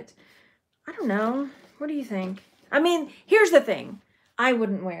bracelet. I don't know. What do you think? I mean, here's the thing. I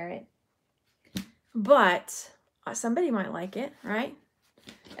wouldn't wear it. But somebody might like it, right?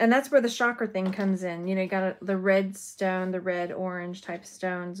 And that's where the shocker thing comes in. You know, you got the red stone, the red orange type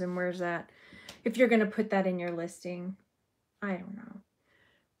stones. And where's that? If you're going to put that in your listing, I don't know.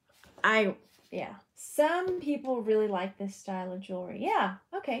 Yeah. Some people really like this style of jewelry. Yeah.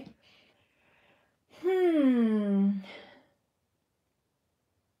 Okay.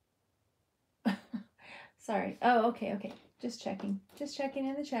 Sorry. Oh, okay. Okay. Just checking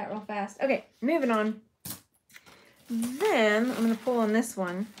in the chat real fast. Okay, moving on. Then I'm going to pull on this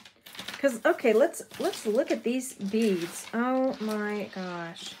one Because, okay, let's look at these beads. Oh my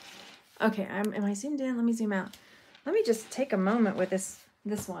gosh. Okay, am I zoomed in? Let me zoom out. Let me just take a moment with this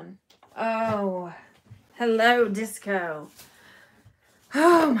one. Oh, hello, disco.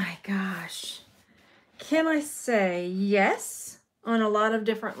 Oh my gosh. Can I say yes on a lot of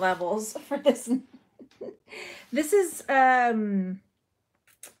different levels for this? This is probably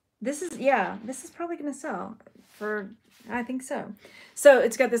going to sell for, I think so. So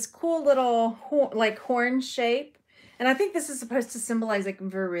it's got this cool little horn shape. And I think this is supposed to symbolize like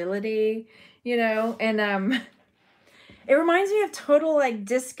virility, you know, and it reminds me of total like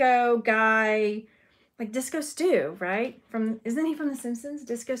disco guy, like Disco Stew, right? Isn't he from The Simpsons?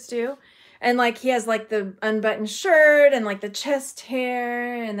 Disco Stew. And like he has like the unbuttoned shirt and like the chest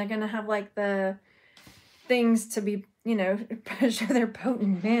hair, and they're gonna have like the things to be, you know, show they're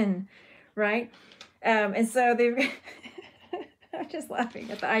potent men, right? And so they I'm just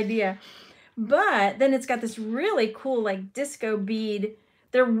laughing at the idea. But then it's got this really cool like disco bead.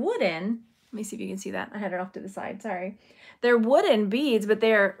 They're wooden. Let me see if you can see that. I had it off to the side, sorry. They're wooden beads, but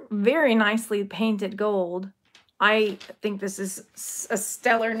they're very nicely painted gold. I think this is a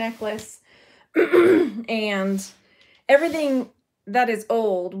stellar necklace. And everything that is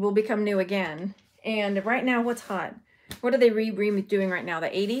old will become new again. And right now, what's hot? What are they doing right now? The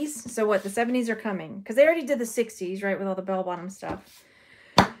 80s? So what, the 70s are coming? Because they already did the 60s, right, with all the bell-bottom stuff.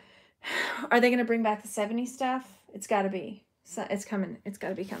 Are they going to bring back the 70s stuff? It's got to be. So it's coming. It's got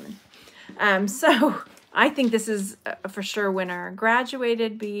to be coming. So I think this is a for sure winner.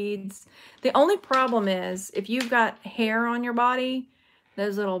 Graduated beads. The only problem is if you've got hair on your body,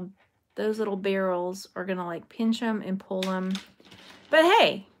 those little barrels are going to like pinch them and pull them. But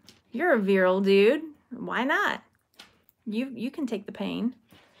hey, you're a virile dude. Why not? You can take the pain.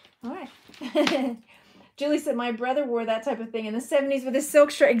 All right. Julie said, my brother wore that type of thing in the 70s with his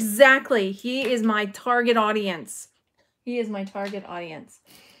silk shirt. Exactly. He is my target audience. He is my target audience.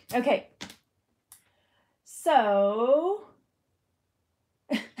 Okay. So,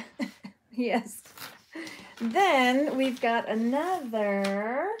 yes. Then we've got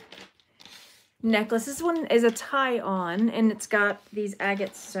another necklace. This one is a tie-on, and it's got these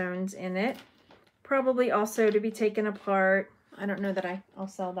agate stones in it. Probably also to be taken apart. I don't know that I'll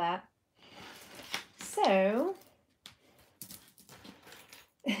sell that. So,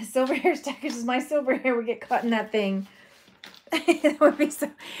 silver hair stackers, my silver hair would get caught in that thing. That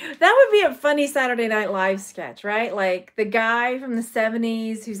would be a funny Saturday Night Live sketch, right? Like the guy from the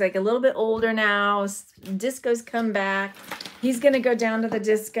 70s who's like a little bit older now, disco's come back. He's going to go down to the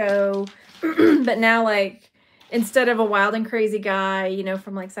disco, but now like instead of a wild and crazy guy, you know,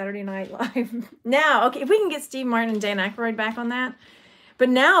 from like Saturday Night Live. Now, okay, if we can get Steve Martin and Dan Aykroyd back on that. But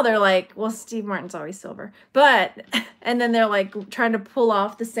now they're like, well, Steve Martin's always silver. But, and then they're like trying to pull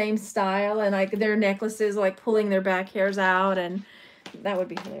off the same style and like their necklaces, like pulling their back hairs out. And that would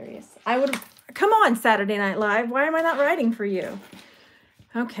be hilarious. Come on, Saturday Night Live. Why am I not writing for you?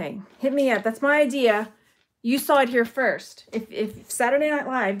 Okay, hit me up. That's my idea. You saw it here first. If Saturday Night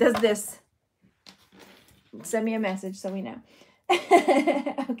Live does this, send me a message so we know.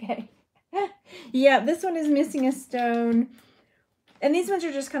 Okay. Yeah, this one is missing a stone. And these ones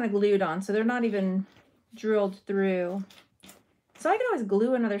are just kind of glued on, so they're not even drilled through. So I can always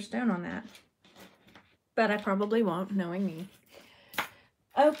glue another stone on that. But I probably won't, knowing me.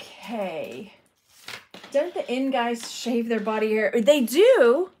 Okay. Don't the in guys shave their body hair? They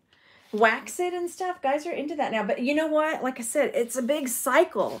do. Wax it and stuff. Guys are into that now. But you know what? Like I said, it's a big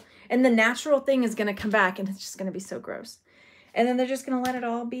cycle. And the natural thing is going to come back, and it's just going to be so gross. And then they're just going to let it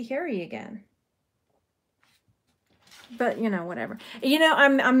all be hairy again. But, you know, whatever. You know,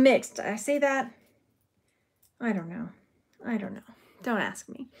 I'm mixed. I say that. I don't know. Don't ask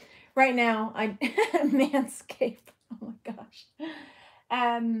me. Right now, Manscaped. Oh my gosh.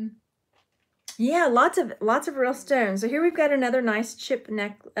 Yeah, lots of real stones. So here we've got another nice chip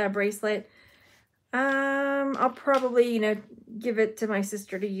neck bracelet. I'll probably, you know, give it to my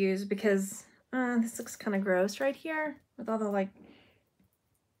sister to use because this looks kind of gross right here with all the like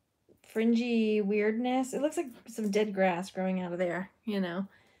fringy weirdness. It looks like some dead grass growing out of there, you know.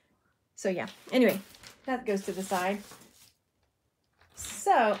 So yeah, anyway, that goes to the side.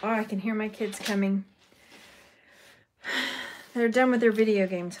 So, oh, I can hear my kids coming. They're done with their video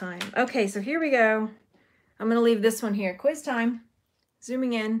game time. Okay, so here we go. I'm gonna leave this one here. Quiz time.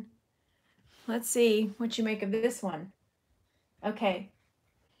 Zooming in. Let's see what you make of this one. Okay.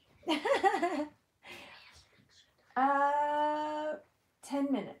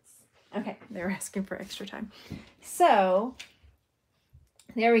 10 minutes. Okay, they were asking for extra time. So,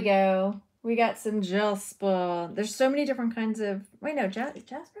 there we go. We got some Jasper. There's so many different kinds of, wait, no, Jasper?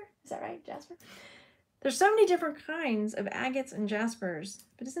 Is that right? Jasper? There's so many different kinds of agates and jaspers.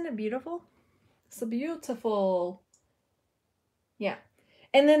 But isn't it beautiful? So beautiful. Yeah.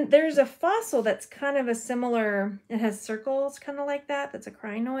 And then there's a fossil that's kind of a similar, it has circles kind of like that. That's a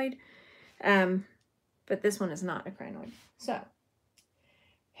crinoid. But this one is not a crinoid. So,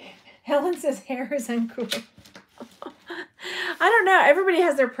 Helen says hair is uncool. I don't know. Everybody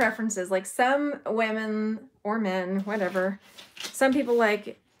has their preferences. Like some women or men, whatever. Some people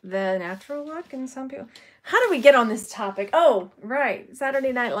like the natural look and some people... How do we get on this topic? Oh, right.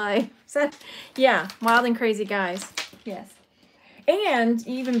 Saturday Night Live. Yeah, Wild and Crazy Guys. Yes. And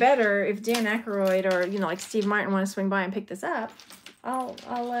even better, if Dan Aykroyd or, you know, like Steve Martin want to swing by and pick this up, I'll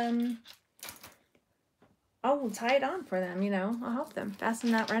tie it on for them, you know. I'll help them.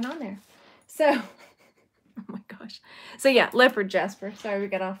 Fasten that right on there. So, oh my gosh. So yeah, leopard jasper. Sorry, we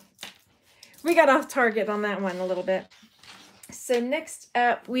got off target on that one a little bit. So next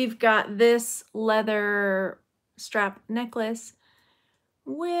up, we've got this leather strap necklace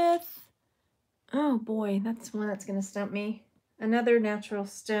with, oh boy, that's one that's going to stump me. Another natural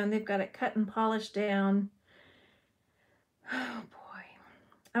stone. They've got it cut and polished down. Oh boy.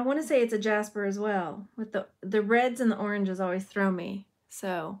 I want to say it's a jasper as well. With the reds and the oranges always throw me.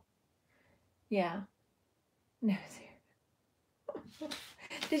 So, yeah. No,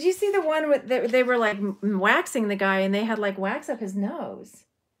 did you see the one with they were like waxing the guy and they had like wax up his nose?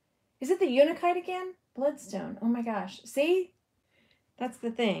 Is it the Unikite again? Bloodstone. Oh my gosh. See? That's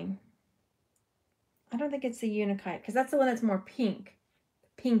the thing. I don't think it's the Unikite because that's the one that's more pink.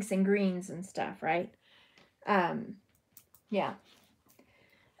 Pinks and greens and stuff, right? Yeah.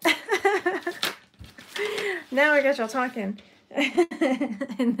 Now I got y'all talking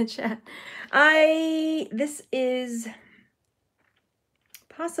in the chat. This is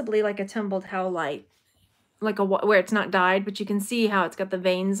possibly like a tumbled howlite, like where it's not dyed, but you can see how it's got the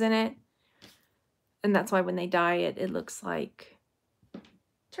veins in it, and that's why when they dye it, it looks like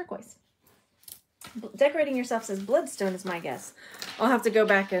turquoise. Decorating Yourself says bloodstone is my guess. I'll have to go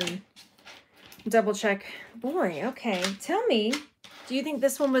back and double check. Boy, okay. Tell me, do you think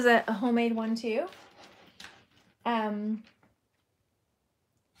this one was a homemade one too?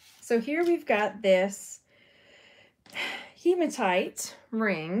 So here we've got this hematite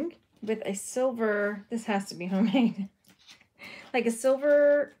ring with a silver, this has to be homemade, like a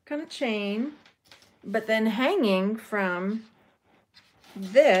silver kind of chain, but then hanging from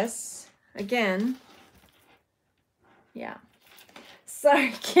this, again, yeah.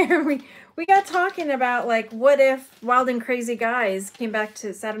 Sorry, Karen, we got talking about like, what if Wild and Crazy Guys came back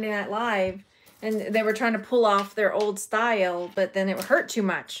to Saturday Night Live and they were trying to pull off their old style, but then it would hurt too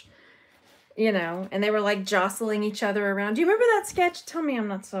much. You know, and they were like jostling each other around. Do you remember that sketch? Tell me I'm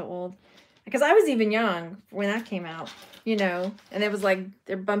not so old. Because I was even young when that came out, you know, and it was like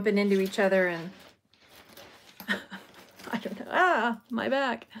they're bumping into each other and I don't know. Ah, my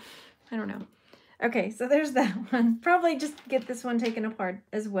back. I don't know. Okay, so there's that one. Probably just get this one taken apart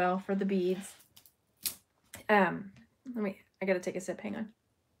as well for the beads. I gotta take a sip. Hang on.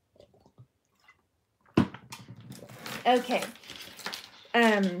 Okay.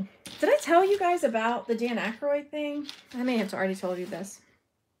 Did I tell you guys about the Dan Aykroyd thing? I may have already told you this.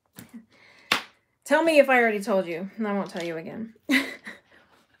 Tell me if I already told you, and I won't tell you again.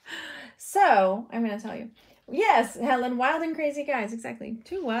 So, I'm going to tell you. Yes, Helen, Wild and Crazy Guys. Exactly.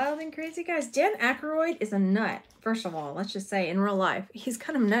 2 Wild and Crazy Guys. Dan Aykroyd is a nut, first of all. Let's just say, in real life. He's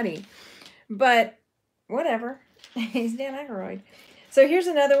kind of nutty. But, whatever. He's Dan Aykroyd. So here's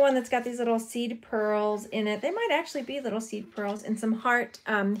another one that's got these little seed pearls in it. They might actually be little seed pearls and some heart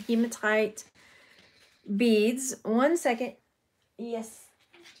hematite beads. 1 second. Yes.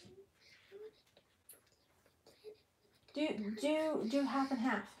 Do half and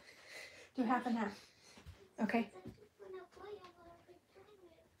half. Do half and half. Okay.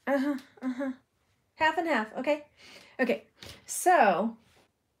 Half and half. Okay. Okay. So,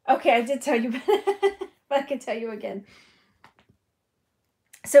 okay, I did tell you, but I can tell you again.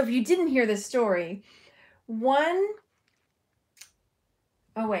 So if you didn't hear the story, you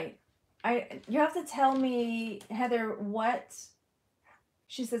have to tell me, Heather, what,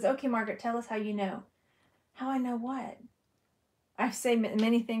 she says, okay, Margaret, tell us how you know. How I know what? I say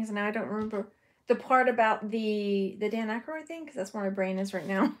many things and I don't remember the part about the Dan Aykroyd thing, because that's where my brain is right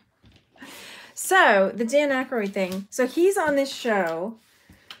now. So the Dan Aykroyd thing. So he's on this show.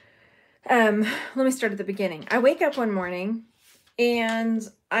 Let me start at the beginning. I wake up one morning and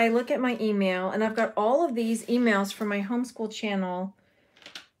I look at my email, and I've got all of these emails from my homeschool channel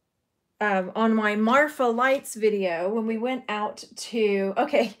on my Marfa Lights video, when we went out to,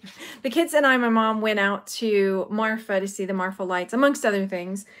 okay, the kids and I, my mom, went out to Marfa to see the Marfa Lights, amongst other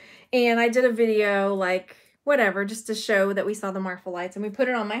things. And I did a video, like, whatever, just to show that we saw the Marfa Lights, and we put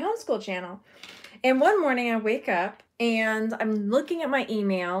it on my homeschool channel. And one morning I wake up and I'm looking at my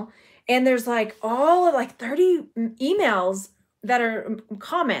email, and there's like all of like 30 emails that are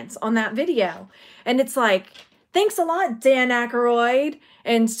comments on that video. And it's like, thanks a lot, Dan Aykroyd,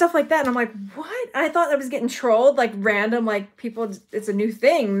 and stuff like that. And I'm like, what? I thought I was getting trolled, like random, like people, it's a new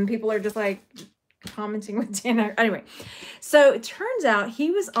thing. People are just like commenting with Dan Aykroyd. Anyway, so it turns out he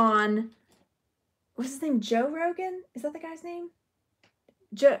was on, what's his name? Joe Rogan? Is that the guy's name?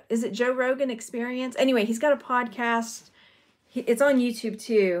 Is it Joe Rogan Experience? Anyway, he's got a podcast. It's on YouTube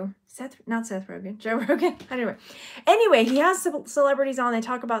too. Not Seth Rogen, Joe Rogan. Anyway, he has celebrities on. They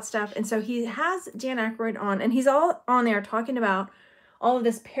talk about stuff. And so he has Dan Aykroyd on, and he's all on there talking about all of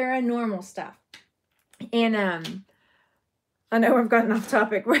this paranormal stuff. And I know I've gotten off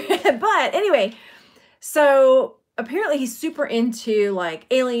topic, but anyway, so apparently he's super into like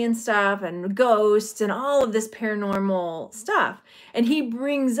alien stuff and ghosts and all of this paranormal stuff. And he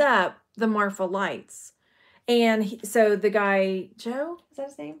brings up the Marfa Lights. And so the guy, Joe, is that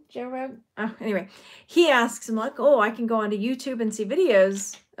his name? Joe Rogan? Oh, anyway, he asks him like, oh, I can go onto YouTube and see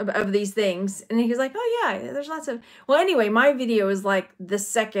videos of these things. And he's like, oh yeah, there's lots of, well, anyway, my video is like the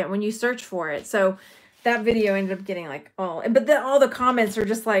second when you search for it. So that video ended up getting like all, but then all the comments are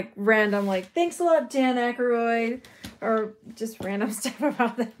just like random, like, thanks a lot, Dan Aykroyd, or just random stuff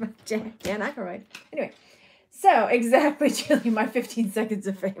about Dan Aykroyd. Anyway, so exactly, Julie, my 15 seconds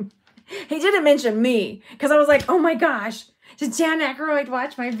of fame. He didn't mention me because I was like, oh my gosh, did Dan Aykroyd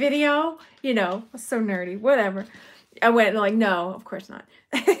watch my video? You know, I was so nerdy, whatever. I went like, no, of course not.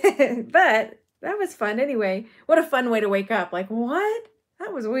 But that was fun anyway. What a fun way to wake up. Like, what?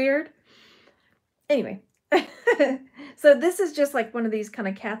 That was weird. Anyway, so this is just like one of these kind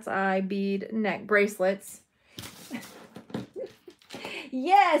of cat's eye bead neck bracelets.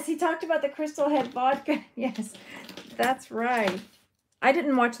 Yes, he talked about the Crystal Head vodka. Yes, that's right. I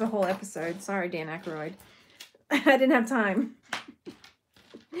didn't watch the whole episode. Sorry, Dan Aykroyd. I didn't have time.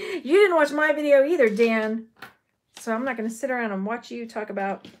 You didn't watch my video either, Dan. So I'm not going to sit around and watch you talk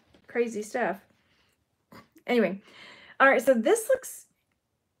about crazy stuff. Anyway. All right, so this looks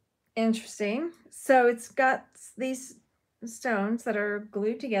interesting. So it's got these stones that are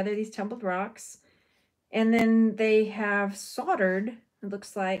glued together, these tumbled rocks. And then they have soldered, it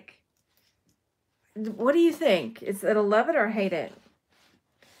looks like. What do you think? Is it a love it or hate it?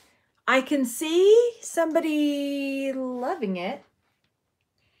 I can see somebody loving it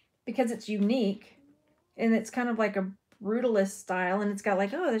because it's unique and it's kind of like a brutalist style, and it's got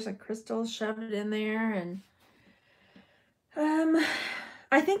like, oh, there's like crystals shoved in there. And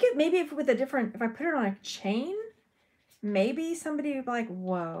I think it maybe if with a different, if I put it on a chain, maybe somebody would be like,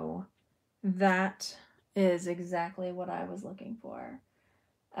 whoa, that is exactly what I was looking for.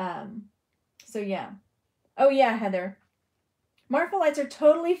 So yeah. Oh yeah, Heather. Marfa Lights are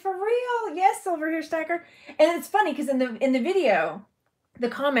totally for real. Yes, Silver Hair Stacker. And it's funny because in the video, the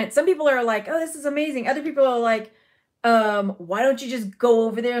comments, some people are like, oh, this is amazing. Other people are like, why don't you just go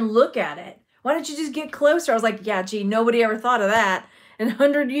over there and look at it? Why don't you just get closer? I was like, yeah, gee, nobody ever thought of that. In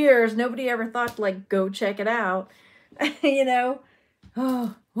 100 years, nobody ever thought to like, go check it out. You know?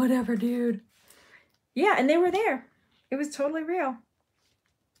 Oh, whatever, dude. Yeah, and they were there. It was totally real.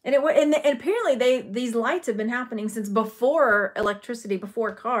 And and apparently these lights have been happening since before electricity,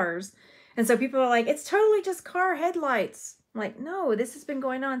 before cars. And so people are like, it's totally just car headlights. I'm like, no, this has been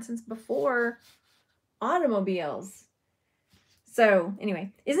going on since before automobiles. So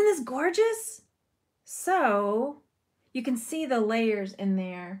anyway, isn't this gorgeous? So you can see the layers in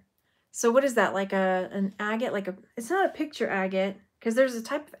there. So what is that? Like an agate, like it's not a picture agate, because there's a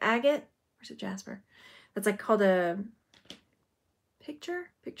type of agate. Where's it, Jasper? That's like called a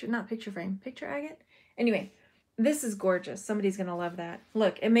not picture frame, picture agate. Anyway, this is gorgeous. Somebody's gonna love that.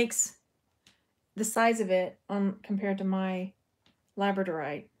 Look, it makes the size of it on compared to my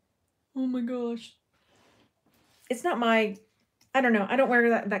labradorite. Oh my gosh. It's not my, I don't know. I don't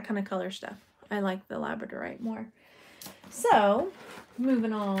wear that kind of color stuff. I like the labradorite more. So,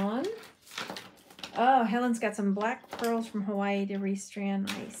 moving on. Oh, Helen's got some black pearls from Hawaii to restrand.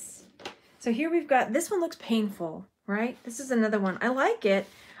 Nice. So here we've got, this one looks painful, right? This is another one. I like it.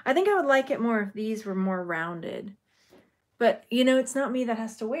 I think I would like it more if these were more rounded. But, you know, it's not me that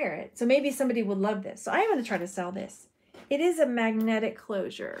has to wear it. So maybe somebody would love this. So I am going to try to sell this. It is a magnetic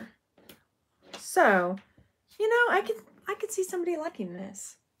closure. So, you know, I could see somebody liking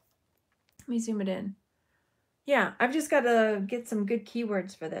this. Let me zoom it in. Yeah, I've just got to get some good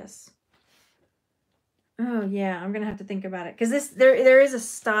keywords for this. Oh yeah, I'm gonna have to think about it because there is a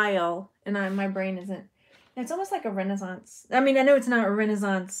style, and my brain isn't. It's almost like a Renaissance. I mean, I know it's not a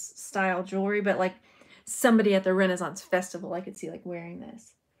Renaissance style jewelry, but like somebody at the Renaissance festival, I could see like wearing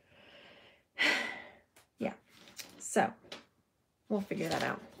this. Yeah, so we'll figure that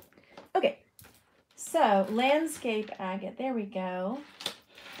out. Okay, so landscape agate. There we go.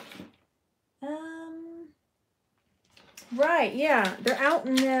 Right, yeah, they're out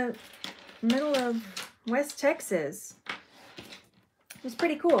in the middle of West Texas. It was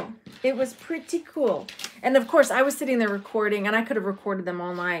pretty cool. It was pretty cool. And of course, I was sitting there recording, and I could have recorded them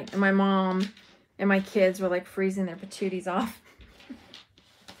all night. And my mom and my kids were like freezing their patooties off.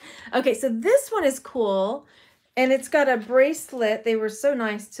 Okay, so this one is cool. And it's got a bracelet. They were so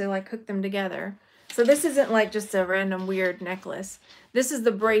nice to like hook them together. So this isn't like just a random weird necklace. This is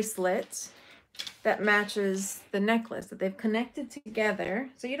the bracelet that matches the necklace that they've connected together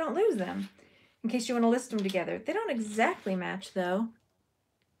so you don't lose them in case you want to list them together. They don't exactly match though.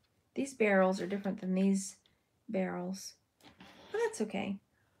 These barrels are different than these barrels, but that's okay.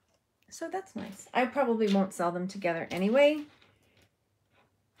 So that's nice. I probably won't sell them together anyway,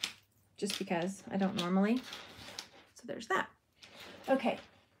 just because I don't normally. So there's that. Okay.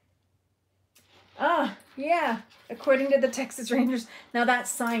 Ah, yeah. According to the Texas Rangers. Now that's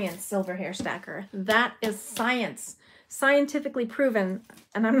science, silver hair stacker. That is science. Scientifically proven.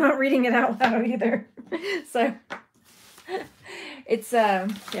 And I'm not reading it out loud either. So it's,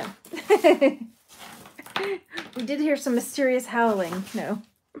 yeah. We did hear some mysterious howling. No.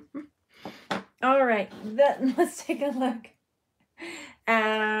 All right. Let's take a look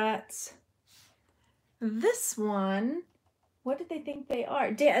at this one. What did they think they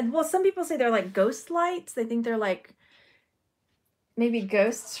are? Well, some people say they're like ghost lights. They think they're like maybe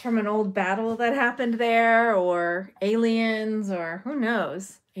ghosts from an old battle that happened there, or aliens, or who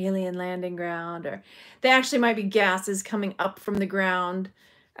knows, alien landing ground, or they actually might be gases coming up from the ground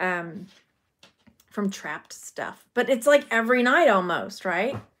from trapped stuff. But it's like every night almost,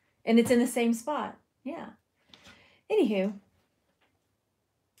 right? And it's in the same spot. Yeah. Anywho.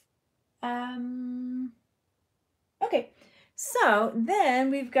 Okay. So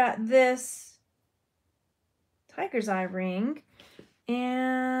then we've got this tiger's eye ring,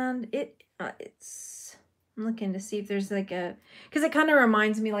 and it's, I'm looking to see if there's like a, because it kind of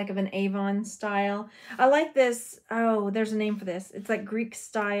reminds me like of an Avon style. I like this. Oh, there's a name for this. It's like Greek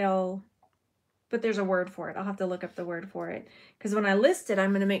style, but there's a word for it. I'll have to look up the word for it, because when I list it,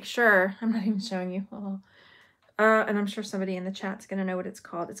 I'm going to make sure, I'm not even showing you. Oh. And I'm sure somebody in the chat's going to know what it's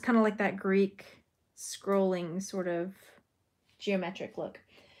called. It's kind of like that Greek scrolling sort of geometric look.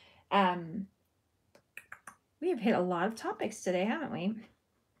 We have hit a lot of topics today, haven't we?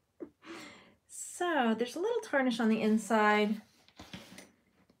 So there's a little tarnish on the inside.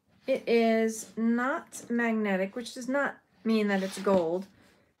 It is not magnetic, which does not mean that it's gold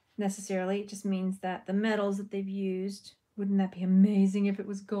necessarily. It just means that the metals that they've used, wouldn't that be amazing if it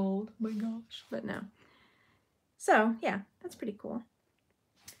was gold? Oh my gosh, but no. So yeah, that's pretty cool.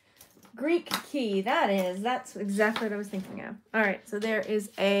 Greek key, that's exactly what I was thinking of. All right, so there is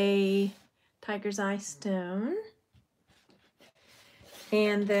a tiger's eye stone.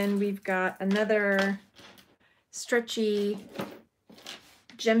 And then we've got another stretchy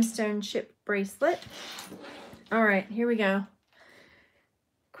gemstone chip bracelet. All right, here we go.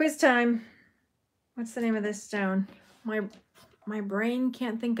 Quiz time. What's the name of this stone? My brain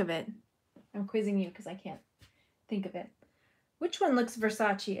can't think of it. I'm quizzing you because I can't think of it. Which one looks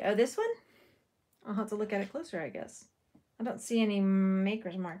Versace? Oh, this one? I'll have to look at it closer, I guess. I don't see any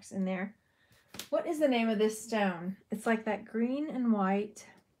maker's marks in there. What is the name of this stone? It's like that green and white.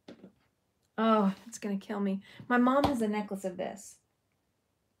 Oh, it's going to kill me. My mom has a necklace of this,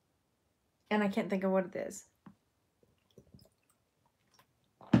 and I can't think of what it is.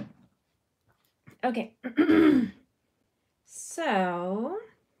 Okay. So,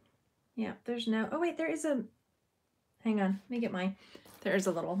 yeah, there's no... Oh, wait, there is a... Hang on, let me get my... There's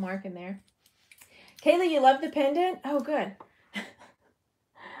a little mark in there. Kaylee, you love the pendant? Oh, good.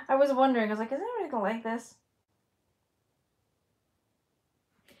 I was wondering. I was like, is anybody going to like this?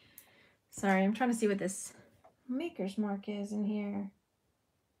 Sorry, I'm trying to see what this maker's mark is in here.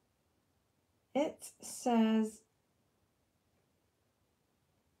 It says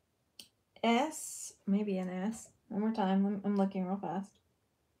S, maybe an S. One more time. I'm looking real fast.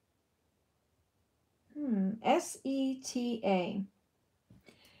 S-E-T-A.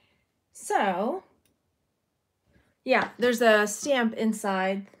 So, yeah, there's a stamp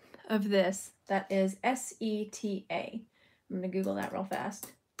inside of this that is S-E-T-A. I'm going to Google that real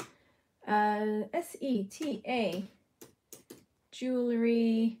fast. S-E-T-A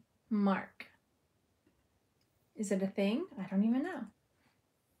jewelry mark. Is it a thing? I don't even know.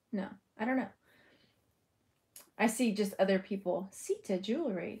 No, I don't know. I see just other people. Sita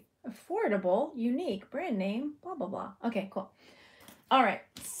jewelry. Affordable, unique, brand name, blah, blah, blah. Okay, cool. All right,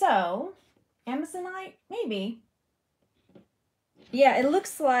 so Amazonite, maybe. Yeah, it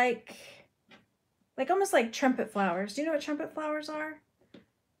looks like almost like trumpet flowers. Do you know what trumpet flowers are?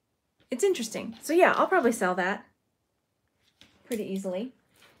 It's interesting. So yeah, I'll probably sell that pretty easily.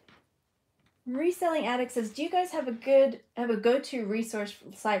 Reselling Addict says, do you guys have a go-to resource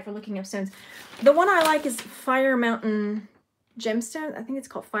site for looking up stones? The one I like is Fire Mountain Gemstone. I think it's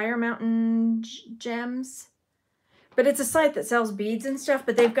called Fire Mountain Gems. But it's a site that sells beads and stuff,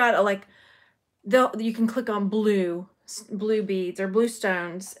 but they've got you can click on blue beads or blue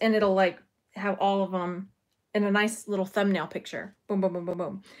stones, and it'll like have all of them in a nice little thumbnail picture. Boom, boom, boom, boom,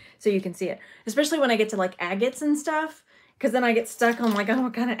 boom. So you can see it. Especially when I get to like agates and stuff, because then I get stuck on like, oh,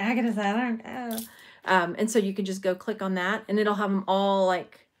 what kind of agate is that? I don't know. And so you can just go click on that, and it'll have them all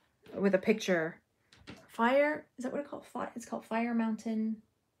like with a picture. Fire, is that what it's called? It's called Fire Mountain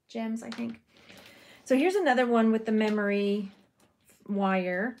Gems, I think. So here's another one with the memory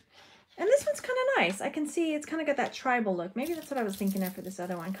wire. And this one's kind of nice. I can see it's kind of got that tribal look. Maybe that's what I was thinking of for this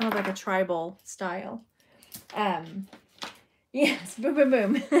other one. Kind of like a tribal style. Yes, boom, boom,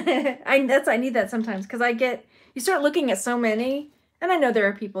 boom. I need that sometimes because you start looking at so many. And I know there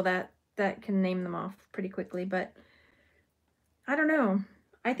are people that can name them off pretty quickly. But I don't know.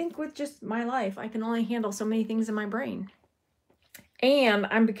 I think with just my life, I can only handle so many things in my brain. And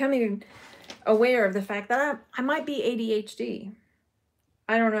I'm becoming aware of the fact that I might be ADHD.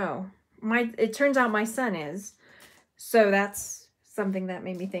 I don't know. It turns out my son is. So that's something that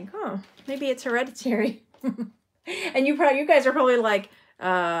made me think, oh, maybe it's hereditary. And you guys are probably like,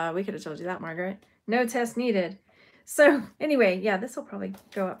 we could have told you that, Margaret. No test needed. So anyway, yeah, this will probably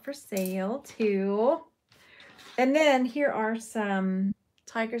go up for sale too. And then here are some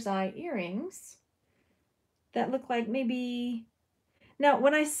tiger's eye earrings that look like maybe... Now,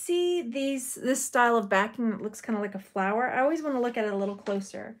 when I see this style of backing that looks kind of like a flower, I always want to look at it a little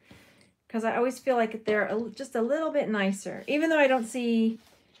closer because I always feel like they're just a little bit nicer. Even though I don't see,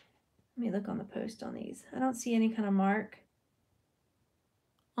 let me look on the post on these. I don't see any kind of mark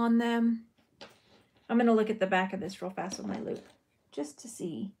on them. I'm going to look at the back of this real fast with my loupe just to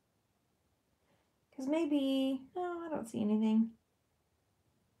see. Because maybe, no, I don't see anything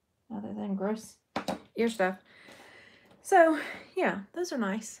other than gross ear stuff. So, yeah, those are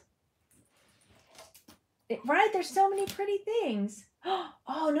nice. Right? There's so many pretty things.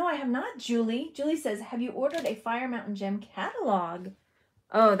 Oh, no, I have not, Julie. Julie says, have you ordered a Fire Mountain Gem catalog?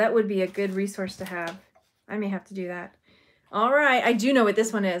 Oh, that would be a good resource to have. I may have to do that. All right. I do know what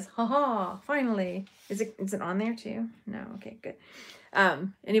this one is. Ha-ha, finally. Is it on there too? No. Okay, good.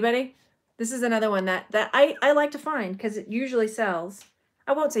 Anybody? This is another one that I like to find because it usually sells.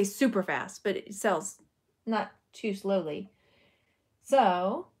 I won't say super fast, but it sells not too slowly.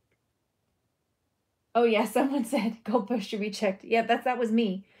 So, oh yeah, someone said gold post should be checked. Yeah, that was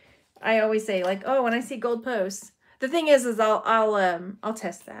me. I always say like, oh, when I see gold posts, the thing is I'll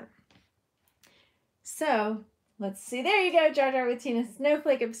test that. So let's see. There you go, Jar Jar with Tina.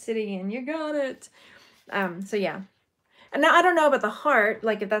 Snowflake Obsidian. You got it. So yeah. And now I don't know about the heart,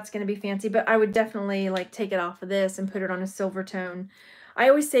 like if that's going to be fancy, but I would definitely like take it off of this and put it on a silver tone. I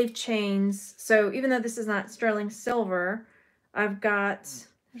always save chains. So even though this is not sterling silver, I've got,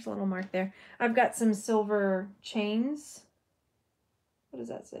 there's a little mark there. I've got some silver chains. What does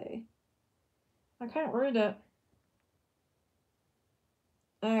that say? I can't read it.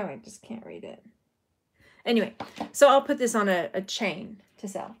 Oh, I just can't read it. Anyway, so I'll put this on a chain to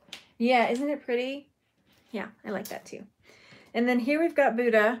sell. Yeah, isn't it pretty? Yeah, I like that too. And then here we've got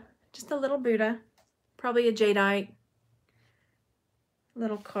Buddha, just a little Buddha, probably a jadeite,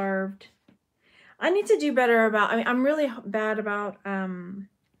 little carved. I need to do better about, I mean, I'm really bad about,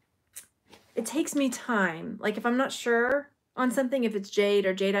 it takes me time. Like if I'm not sure on something, if it's jade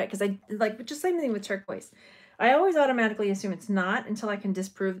or jadeite, because I like, just same thing with turquoise. I always automatically assume it's not until I can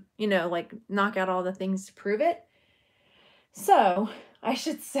disprove, you know, like knock out all the things to prove it. So I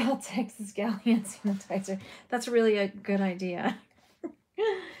should sell Texas Galleon sanitizer. That's really a good idea.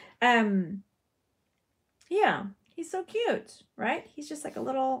 Yeah, he's so cute, right? He's just like a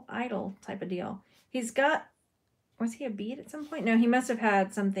little idol type of deal. He's got, was he a bead at some point? No, he must have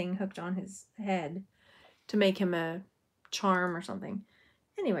had something hooked on his head to make him a charm or something.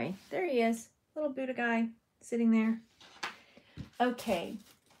 Anyway, there he is, little Buddha guy sitting there. Okay.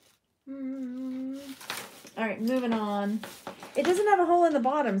 All right, moving on. It doesn't have a hole in the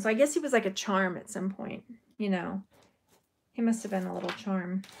bottom, so I guess he was like a charm at some point, you know. He must have been a little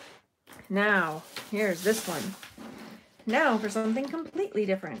charm. Now, here's this one. Now for something completely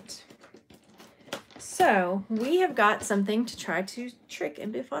different. So we have got something to try to trick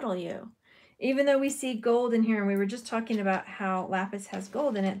and befuddle you. Even though we see gold in here, and we were just talking about how lapis has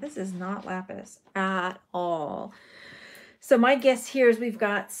gold in it, this is not lapis at all. So my guess here is we've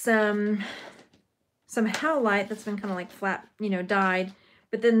got some howlite that's been kind of like flat, you know, dyed,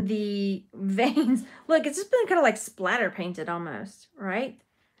 but then the veins, look, it's just been kind of like splatter painted almost, right?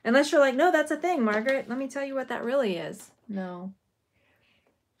 Unless you're like, no, that's a thing, Margaret. Let me tell you what that really is. No.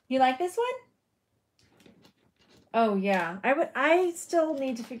 You like this one? Oh yeah, I still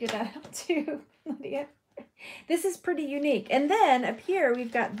need to figure that out too, Lydia. This is pretty unique. And then up here,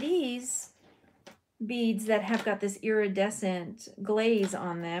 we've got these beads that have got this iridescent glaze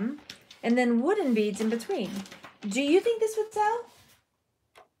on them, and then wooden beads in between. Do you think this would sell?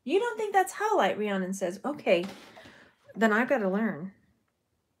 You don't think that's howlite, Rhiannon says. Okay, then I've got to learn.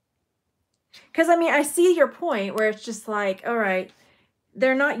 Because, I mean, I see your point where it's just like, all right,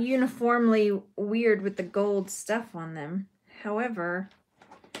 they're not uniformly weird with the gold stuff on them. However,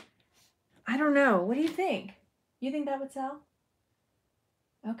 I don't know. What do you think? You think that would sell?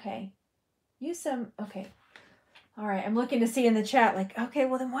 Okay. Use some, okay. All right, I'm looking to see in the chat, like, okay,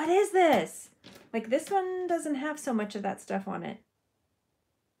 well then what is this? Like this one doesn't have so much of that stuff on it.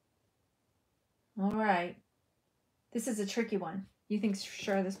 All right. This is a tricky one. You think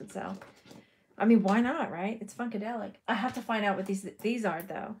sure this would sell? I mean, why not, right? It's funkadelic. I have to find out what these are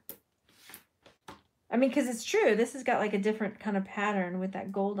though. I mean, because it's true. This has got like a different kind of pattern with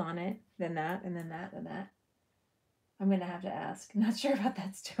that gold on it than that, and then that, and that. I'm going to have to ask. I'm not sure about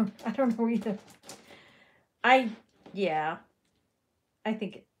that stone. I don't know either. Yeah. I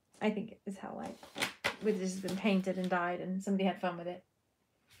think it's howlite. This has been painted and dyed and somebody had fun with it.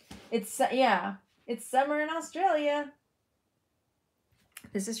 It's, yeah. It's summer in Australia.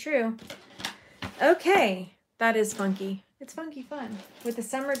 This is true. Okay. That is funky. It's funky fun. With the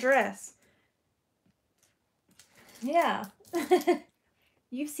summer dress. Yeah.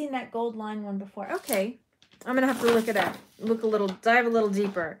 You've seen that gold line one before. Okay. I'm going to have to look it up. Dive a little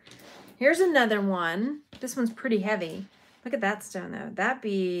deeper. Here's another one. This one's pretty heavy. Look at that stone though. That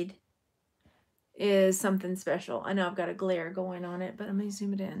bead is something special. I know I've got a glare going on it, but I'm going to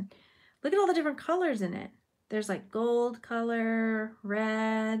zoom it in. Look at all the different colors in it. There's like gold color,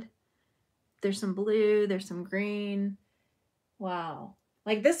 red. There's some blue. There's some green. Wow.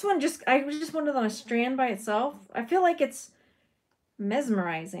 Like this one I just wanted it on a strand by itself. I feel like it's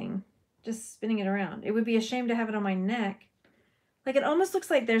mesmerizing. Just spinning it around. It would be a shame to have it on my neck. Like it almost looks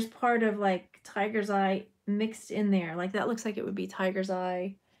like there's part of like tiger's eye mixed in there. Like that looks like it would be tiger's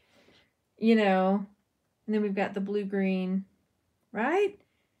eye, you know. And then we've got the blue-green, right?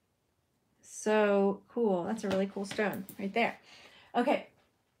 So cool. That's a really cool stone right there. Okay.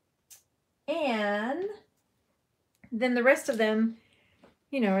 And then the rest of them,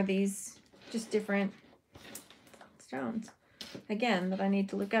 you know, are these just different stones. Again, that I need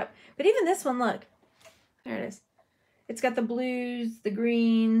to look up. But even this one, look. There it is. It's got the blues, the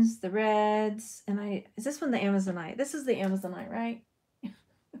greens, the reds, and is this one the Amazonite? This is the Amazonite, right?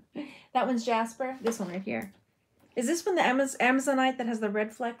 That one's Jasper. This one right here. Is this one the Amazonite that has the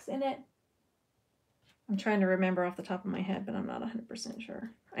red flecks in it? I'm trying to remember off the top of my head, but I'm not 100% sure.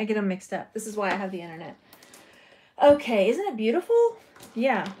 I get them mixed up. This is why I have the internet. Okay, isn't it beautiful?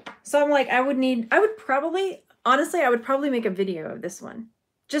 Yeah. So I'm like, honestly, I would probably make a video of this one.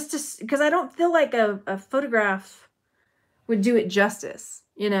 Just because I don't feel like a photograph would do it justice.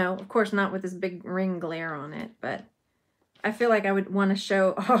 You know, of course not with this big ring glare on it, but I feel like I would want to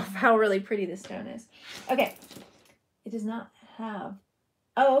show off how really pretty this stone is. Okay. It does not have...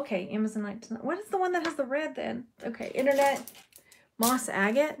 Oh, okay. Amazonite. What is the one that has the red then? Okay. Internet. Moss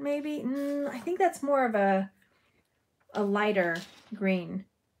agate, maybe? I think that's more of a lighter green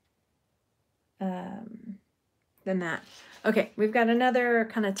than that. Okay. We've got another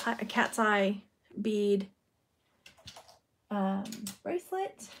kind of a cat's eye bead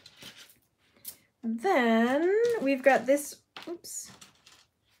bracelet. Then we've got this, oops,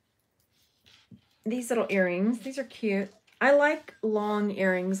 these little earrings. These are cute. I like long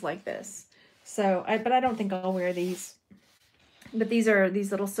earrings like this. So, but I don't think I'll wear these. But these are these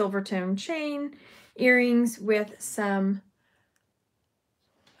little silver tone chain earrings with some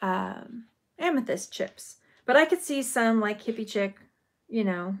amethyst chips. But I could see some like hippie chick, you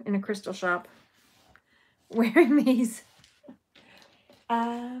know, in a crystal shop wearing these.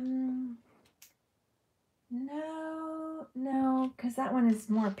 No, because that one is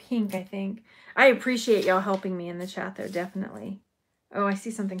more pink, I think. I appreciate y'all helping me in the chat, though, definitely. Oh, I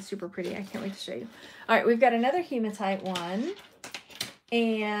see something super pretty. I can't wait to show you. All right, we've got another hematite one.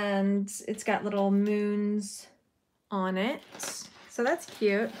 And it's got little moons on it. So that's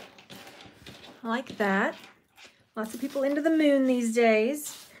cute. I like that. Lots of people into the moon these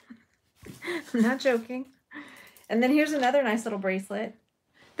days. I'm not joking. And then here's another nice little bracelet.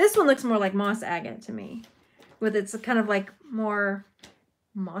 This one looks more like moss agate to me, with its kind of like more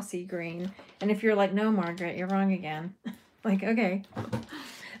mossy green. And if you're like, no, Margaret, you're wrong again. Like, okay.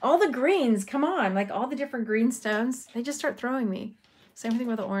 All the greens, come on. Like all the different green stones, they just start throwing me. Same thing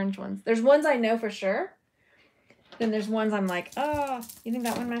with the orange ones. There's ones I know for sure. Then there's ones I'm like, oh, you think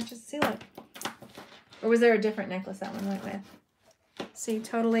that one matches? See, look. Or was there a different necklace that one went with? See,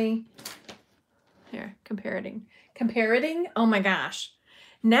 totally. Here, comparing. Comparing? Oh my gosh.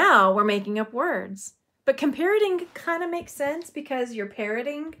 Now we're making up words. But comparing kind of makes sense because you're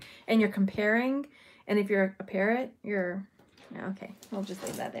parroting and you're comparing. And if you're a parrot, you're... Okay, we'll just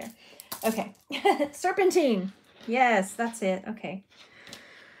leave that there. Okay. Serpentine. Yes, that's it. Okay.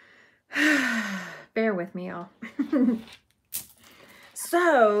 Bear with me, y'all.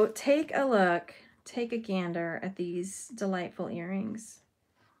 So, take a look. Take a gander at these delightful earrings.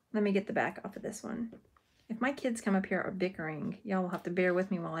 Let me get the back off of this one. If my kids come up here are bickering, y'all will have to bear with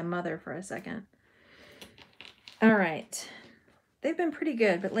me while I mother for a second. All right. They've been pretty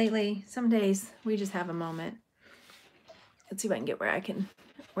good, but lately, some days, we just have a moment. Let's see if I can get where I can.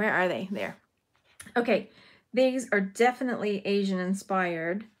 Where are they? There. Okay. These are definitely Asian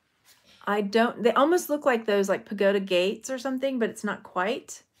inspired. They almost look like those like pagoda gates or something, but it's not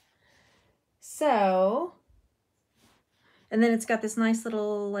quite. So, and then it's got this nice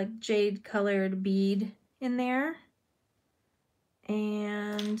little like jade colored bead in there.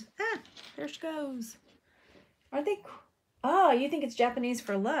 And, there she goes. Are they, oh, you think it's Japanese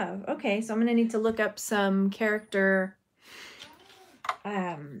for love. Okay, so I'm going to need to look up some character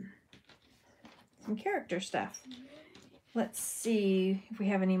stuff. Let's see if we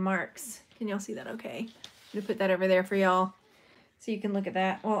have any marks. Can y'all see that okay? I'm going to put that over there for y'all so you can look at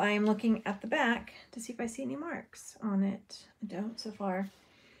that while I am looking at the back to see if I see any marks on it. I don't so far.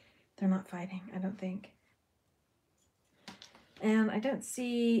 They're not fighting, I don't think. And I don't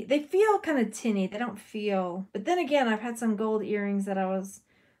see, they feel kind of tinny. They don't feel, but then again, I've had some gold earrings that I was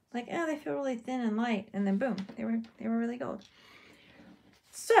like, oh, they feel really thin and light. And then boom, they were really gold.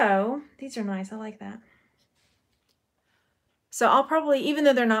 So these are nice. I like that. So I'll probably, even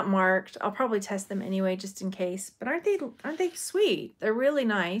though they're not marked, I'll probably test them anyway, just in case. But aren't they sweet? They're really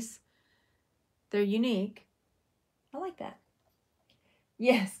nice. They're unique. I like that.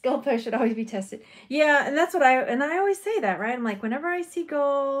 Yes, gold post should always be tested. Yeah, and that's what I always say that, right? I'm like, whenever I see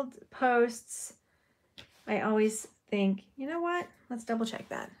gold posts, I always think, you know what? Let's double check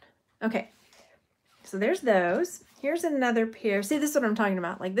that. Okay. So there's those. Here's another pair. See, this is what I'm talking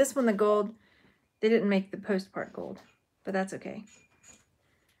about. Like this one, the gold, they didn't make the post part gold, but that's okay.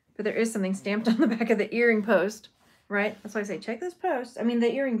 But there is something stamped on the back of the earring post, right? That's why I say, check this post. I mean,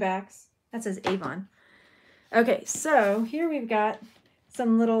 the earring backs. That says Avon. Okay, so here we've got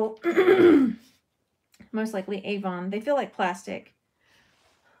some little, most likely Avon. They feel like plastic,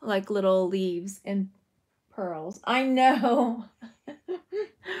 like little leaves and pearls. I know.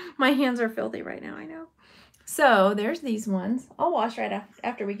 My hands are filthy right now, I know. So there's these ones. I'll wash right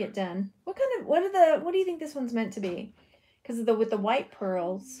after we get done. What do you think this one's meant to be? Because with the white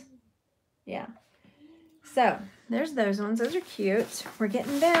pearls. Yeah. So there's those ones. Those are cute. We're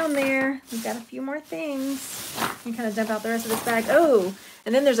getting down there. We've got a few more things. You kind of dump out the rest of this bag. Oh,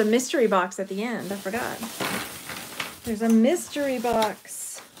 and then there's a mystery box at the end. I forgot. There's a mystery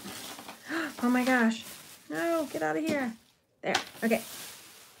box. Oh my gosh. No, get out of here. There. Okay.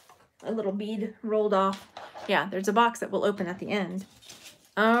 A little bead rolled off. Yeah, there's a box that will open at the end.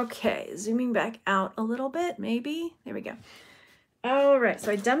 Okay, zooming back out a little bit, maybe. There we go. All right,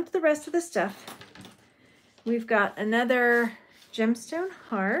 so I dumped the rest of the stuff. We've got another gemstone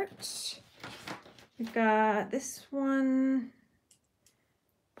heart. We've got this one,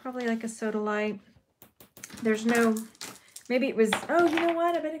 probably like a soda light. There's no, maybe it was, oh, you know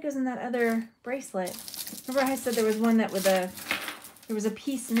what? I bet it goes in that other bracelet. Remember I said there was one that there was a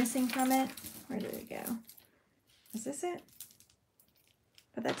piece missing from it? Where did it go? Is this it?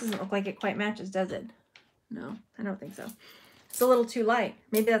 But that doesn't look like it quite matches, does it? No, I don't think so. It's a little too light.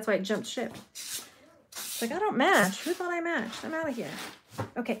 Maybe that's why it jumped ship. It's like, I don't match. Who thought I matched? I'm out of here.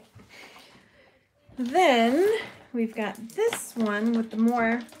 Okay. Then we've got this one with the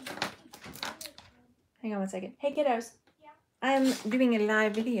more... Hang on one second. Hey, kiddos. Yeah. I'm doing a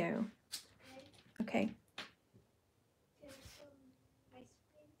live video. Okay.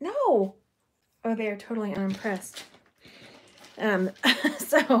 No. Oh, they are totally unimpressed.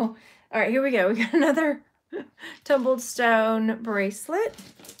 So, all right, here we go. We got another Tumbled stone bracelet.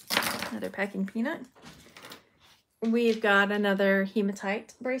 Another packing peanut. We've got another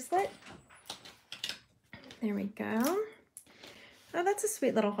hematite bracelet. There we go. Oh, that's a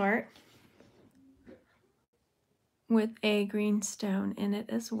sweet little heart with a green stone in it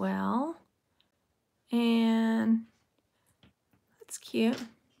as well. And that's cute.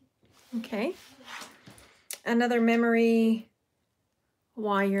 Okay. Another memory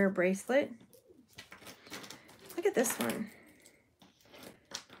wire bracelet. Look at this one.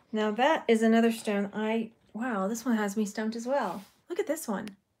 Now that is another stone. Wow, this one has me stumped as well. Look at this one.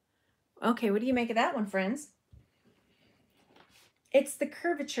 Okay, what do you make of that one, friends? It's the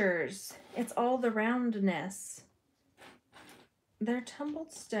curvatures. It's all the roundness. They're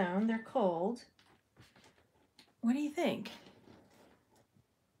tumbled stone. They're cold. What do you think?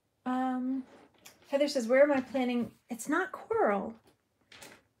 Heather says, where am I planning? It's not coral.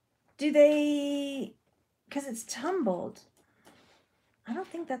 Do they, because it's tumbled. I don't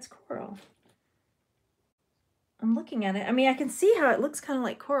think that's coral. I'm looking at it. I mean, I can see how it looks kind of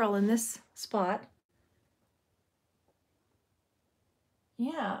like coral in this spot.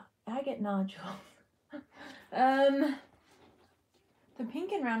 Yeah, agate nodule. The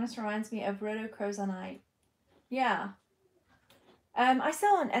pink and roundness reminds me of rhodochrosonite. Yeah. I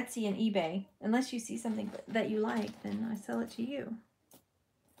sell on Etsy and eBay. Unless you see something that you like, then I sell it to you.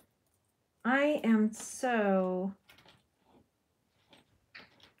 I am so...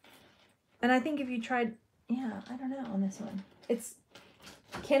 And I think if you tried... Yeah, I don't know on this one. It's...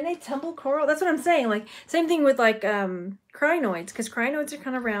 Can they tumble coral? That's what I'm saying. Like, same thing with like crinoids, because crinoids are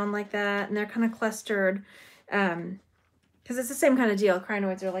kind of round like that, and they're kind of clustered. Because it's the same kind of deal.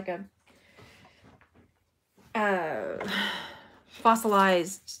 Crinoids are like a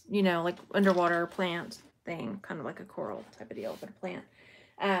fossilized, you know, like underwater plant thing, kind of like a coral type of deal, but a plant.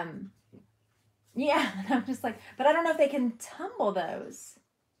 Yeah, and I'm just like, but I don't know if they can tumble those,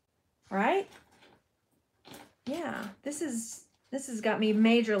 right? Yeah, this has got me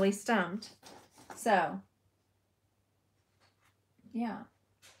majorly stumped. So, yeah,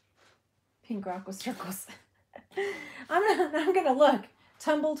 pink rock with circles. I'm gonna look.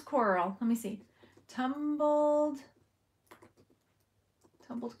 Tumbled coral. Let me see. Tumbled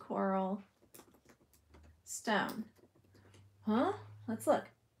coral stone. Huh? Let's look.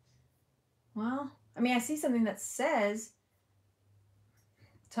 Well, I mean, I see something that says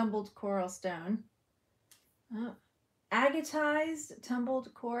tumbled coral stone. Oh, agatized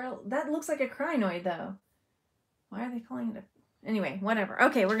tumbled coral. That looks like a crinoid, though. Why are they calling it a... Anyway, whatever.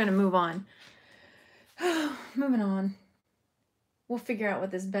 Okay, we're gonna move on. Moving on. We'll figure out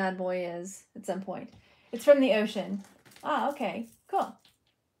what this bad boy is at some point. It's from the ocean. Ah, okay, cool.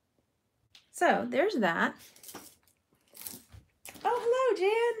 So there's that. Oh, hello,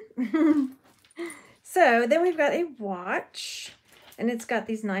 Jan. So then we've got a watch, and it's got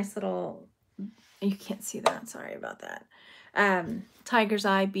these nice little, you can't see that, sorry about that. Tiger's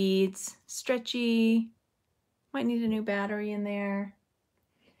eye beads, stretchy. Might need a new battery in there.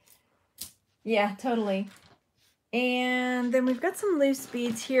 Yeah, totally. And then we've got some loose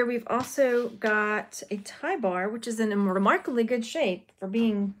beads here. We've also got a tie bar, which is in a remarkably good shape for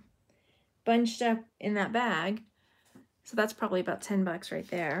being bunched up in that bag. So that's probably about 10 bucks right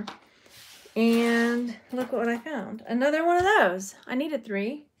there. And look what I found. Another one of those. I needed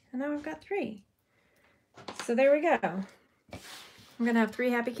 3, and now I've got 3. So there we go. I'm going to have 3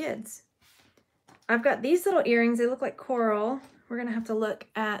 happy kids. I've got these little earrings. They look like coral. We're going to have to look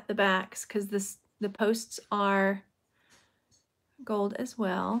at the backs because the posts are gold as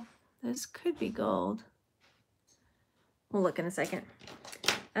well. This could be gold. We'll look in a second.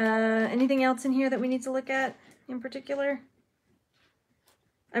 Anything else in here that we need to look at in particular?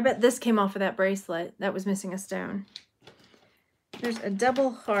 I bet this came off of that bracelet. That was missing a stone. There's a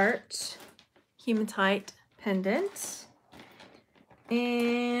double heart hematite pendant.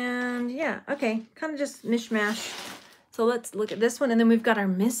 And yeah, okay, kind of just mishmash. So let's look at this one, and then we've got our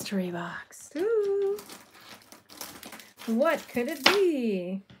mystery box. Ooh. What could it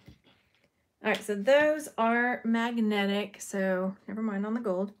be? All right, so those are magnetic, so never mind on the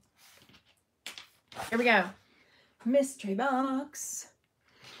gold. Here we go. Mystery box.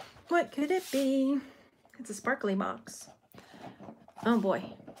 What could it be? It's a sparkly box. Oh boy.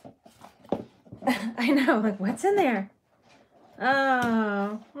 I know, like what's in there?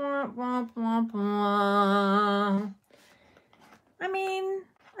 Oh. Womp, womp, womp, womp. I mean,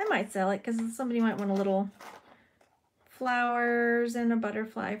 I might sell it because somebody might want a little flowers and a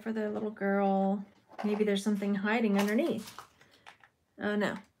butterfly for their little girl. Maybe there's something hiding underneath. Oh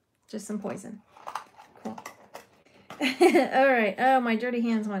no, just some poison. Cool. All right. Oh, my dirty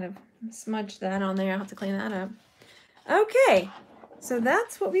hands might have smudged that on there. I'll have to clean that up. Okay. So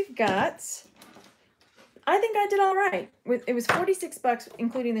that's what we've got. I think I did all right. It was 46 bucks,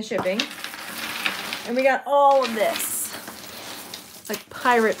 including the shipping. And we got all of this. It's like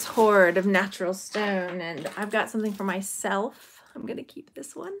Pirate's Hoard of Natural Stone. And I've got something for myself. I'm going to keep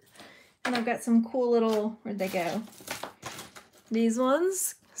this one. And I've got some cool little, where'd they go? These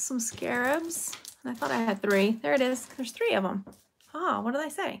ones, some scarabs. I thought I had 3. There it is. There's 3 of them. Ah, what did I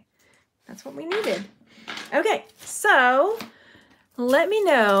say? That's what we needed. Okay, so let me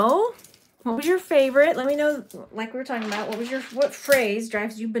know, what was your favorite? Let me know, like we were talking about, what phrase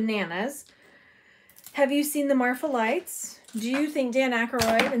drives you bananas? Have you seen the Marfa Lights? Do you think Dan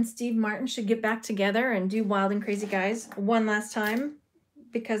Aykroyd and Steve Martin should get back together and do Wild and Crazy Guys one last time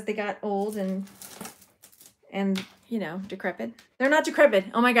because they got old and you know, decrepit? They're not decrepit.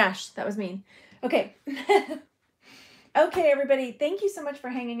 Oh my gosh, that was mean. Okay. Okay, everybody, thank you so much for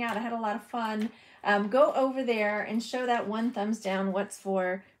hanging out. I had a lot of fun. Go over there and show that one thumbs down what's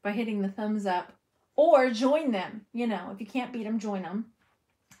for by hitting the thumbs up, or join them. You know, if you can't beat them, join them.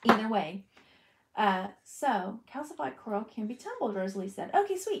 Either way. So calcified coral can be tumbled, Rosalie said.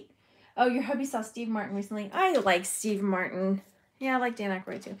 Okay, sweet. Oh, your hubby saw Steve Martin recently. I like Steve Martin. Yeah, I like Dan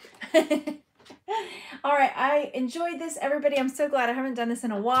Aykroyd too. All right, I enjoyed this, everybody. I'm so glad I haven't done this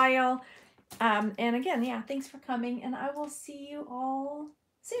in a while. And again, yeah, thanks for coming, and I will see you all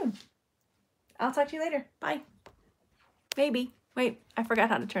soon. I'll talk to you later. Bye. Maybe. Wait, I forgot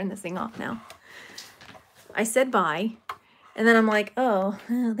how to turn this thing off now. I said bye, and then I'm like, oh,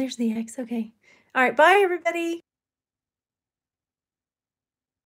 there's the X. Okay. All right, bye, everybody.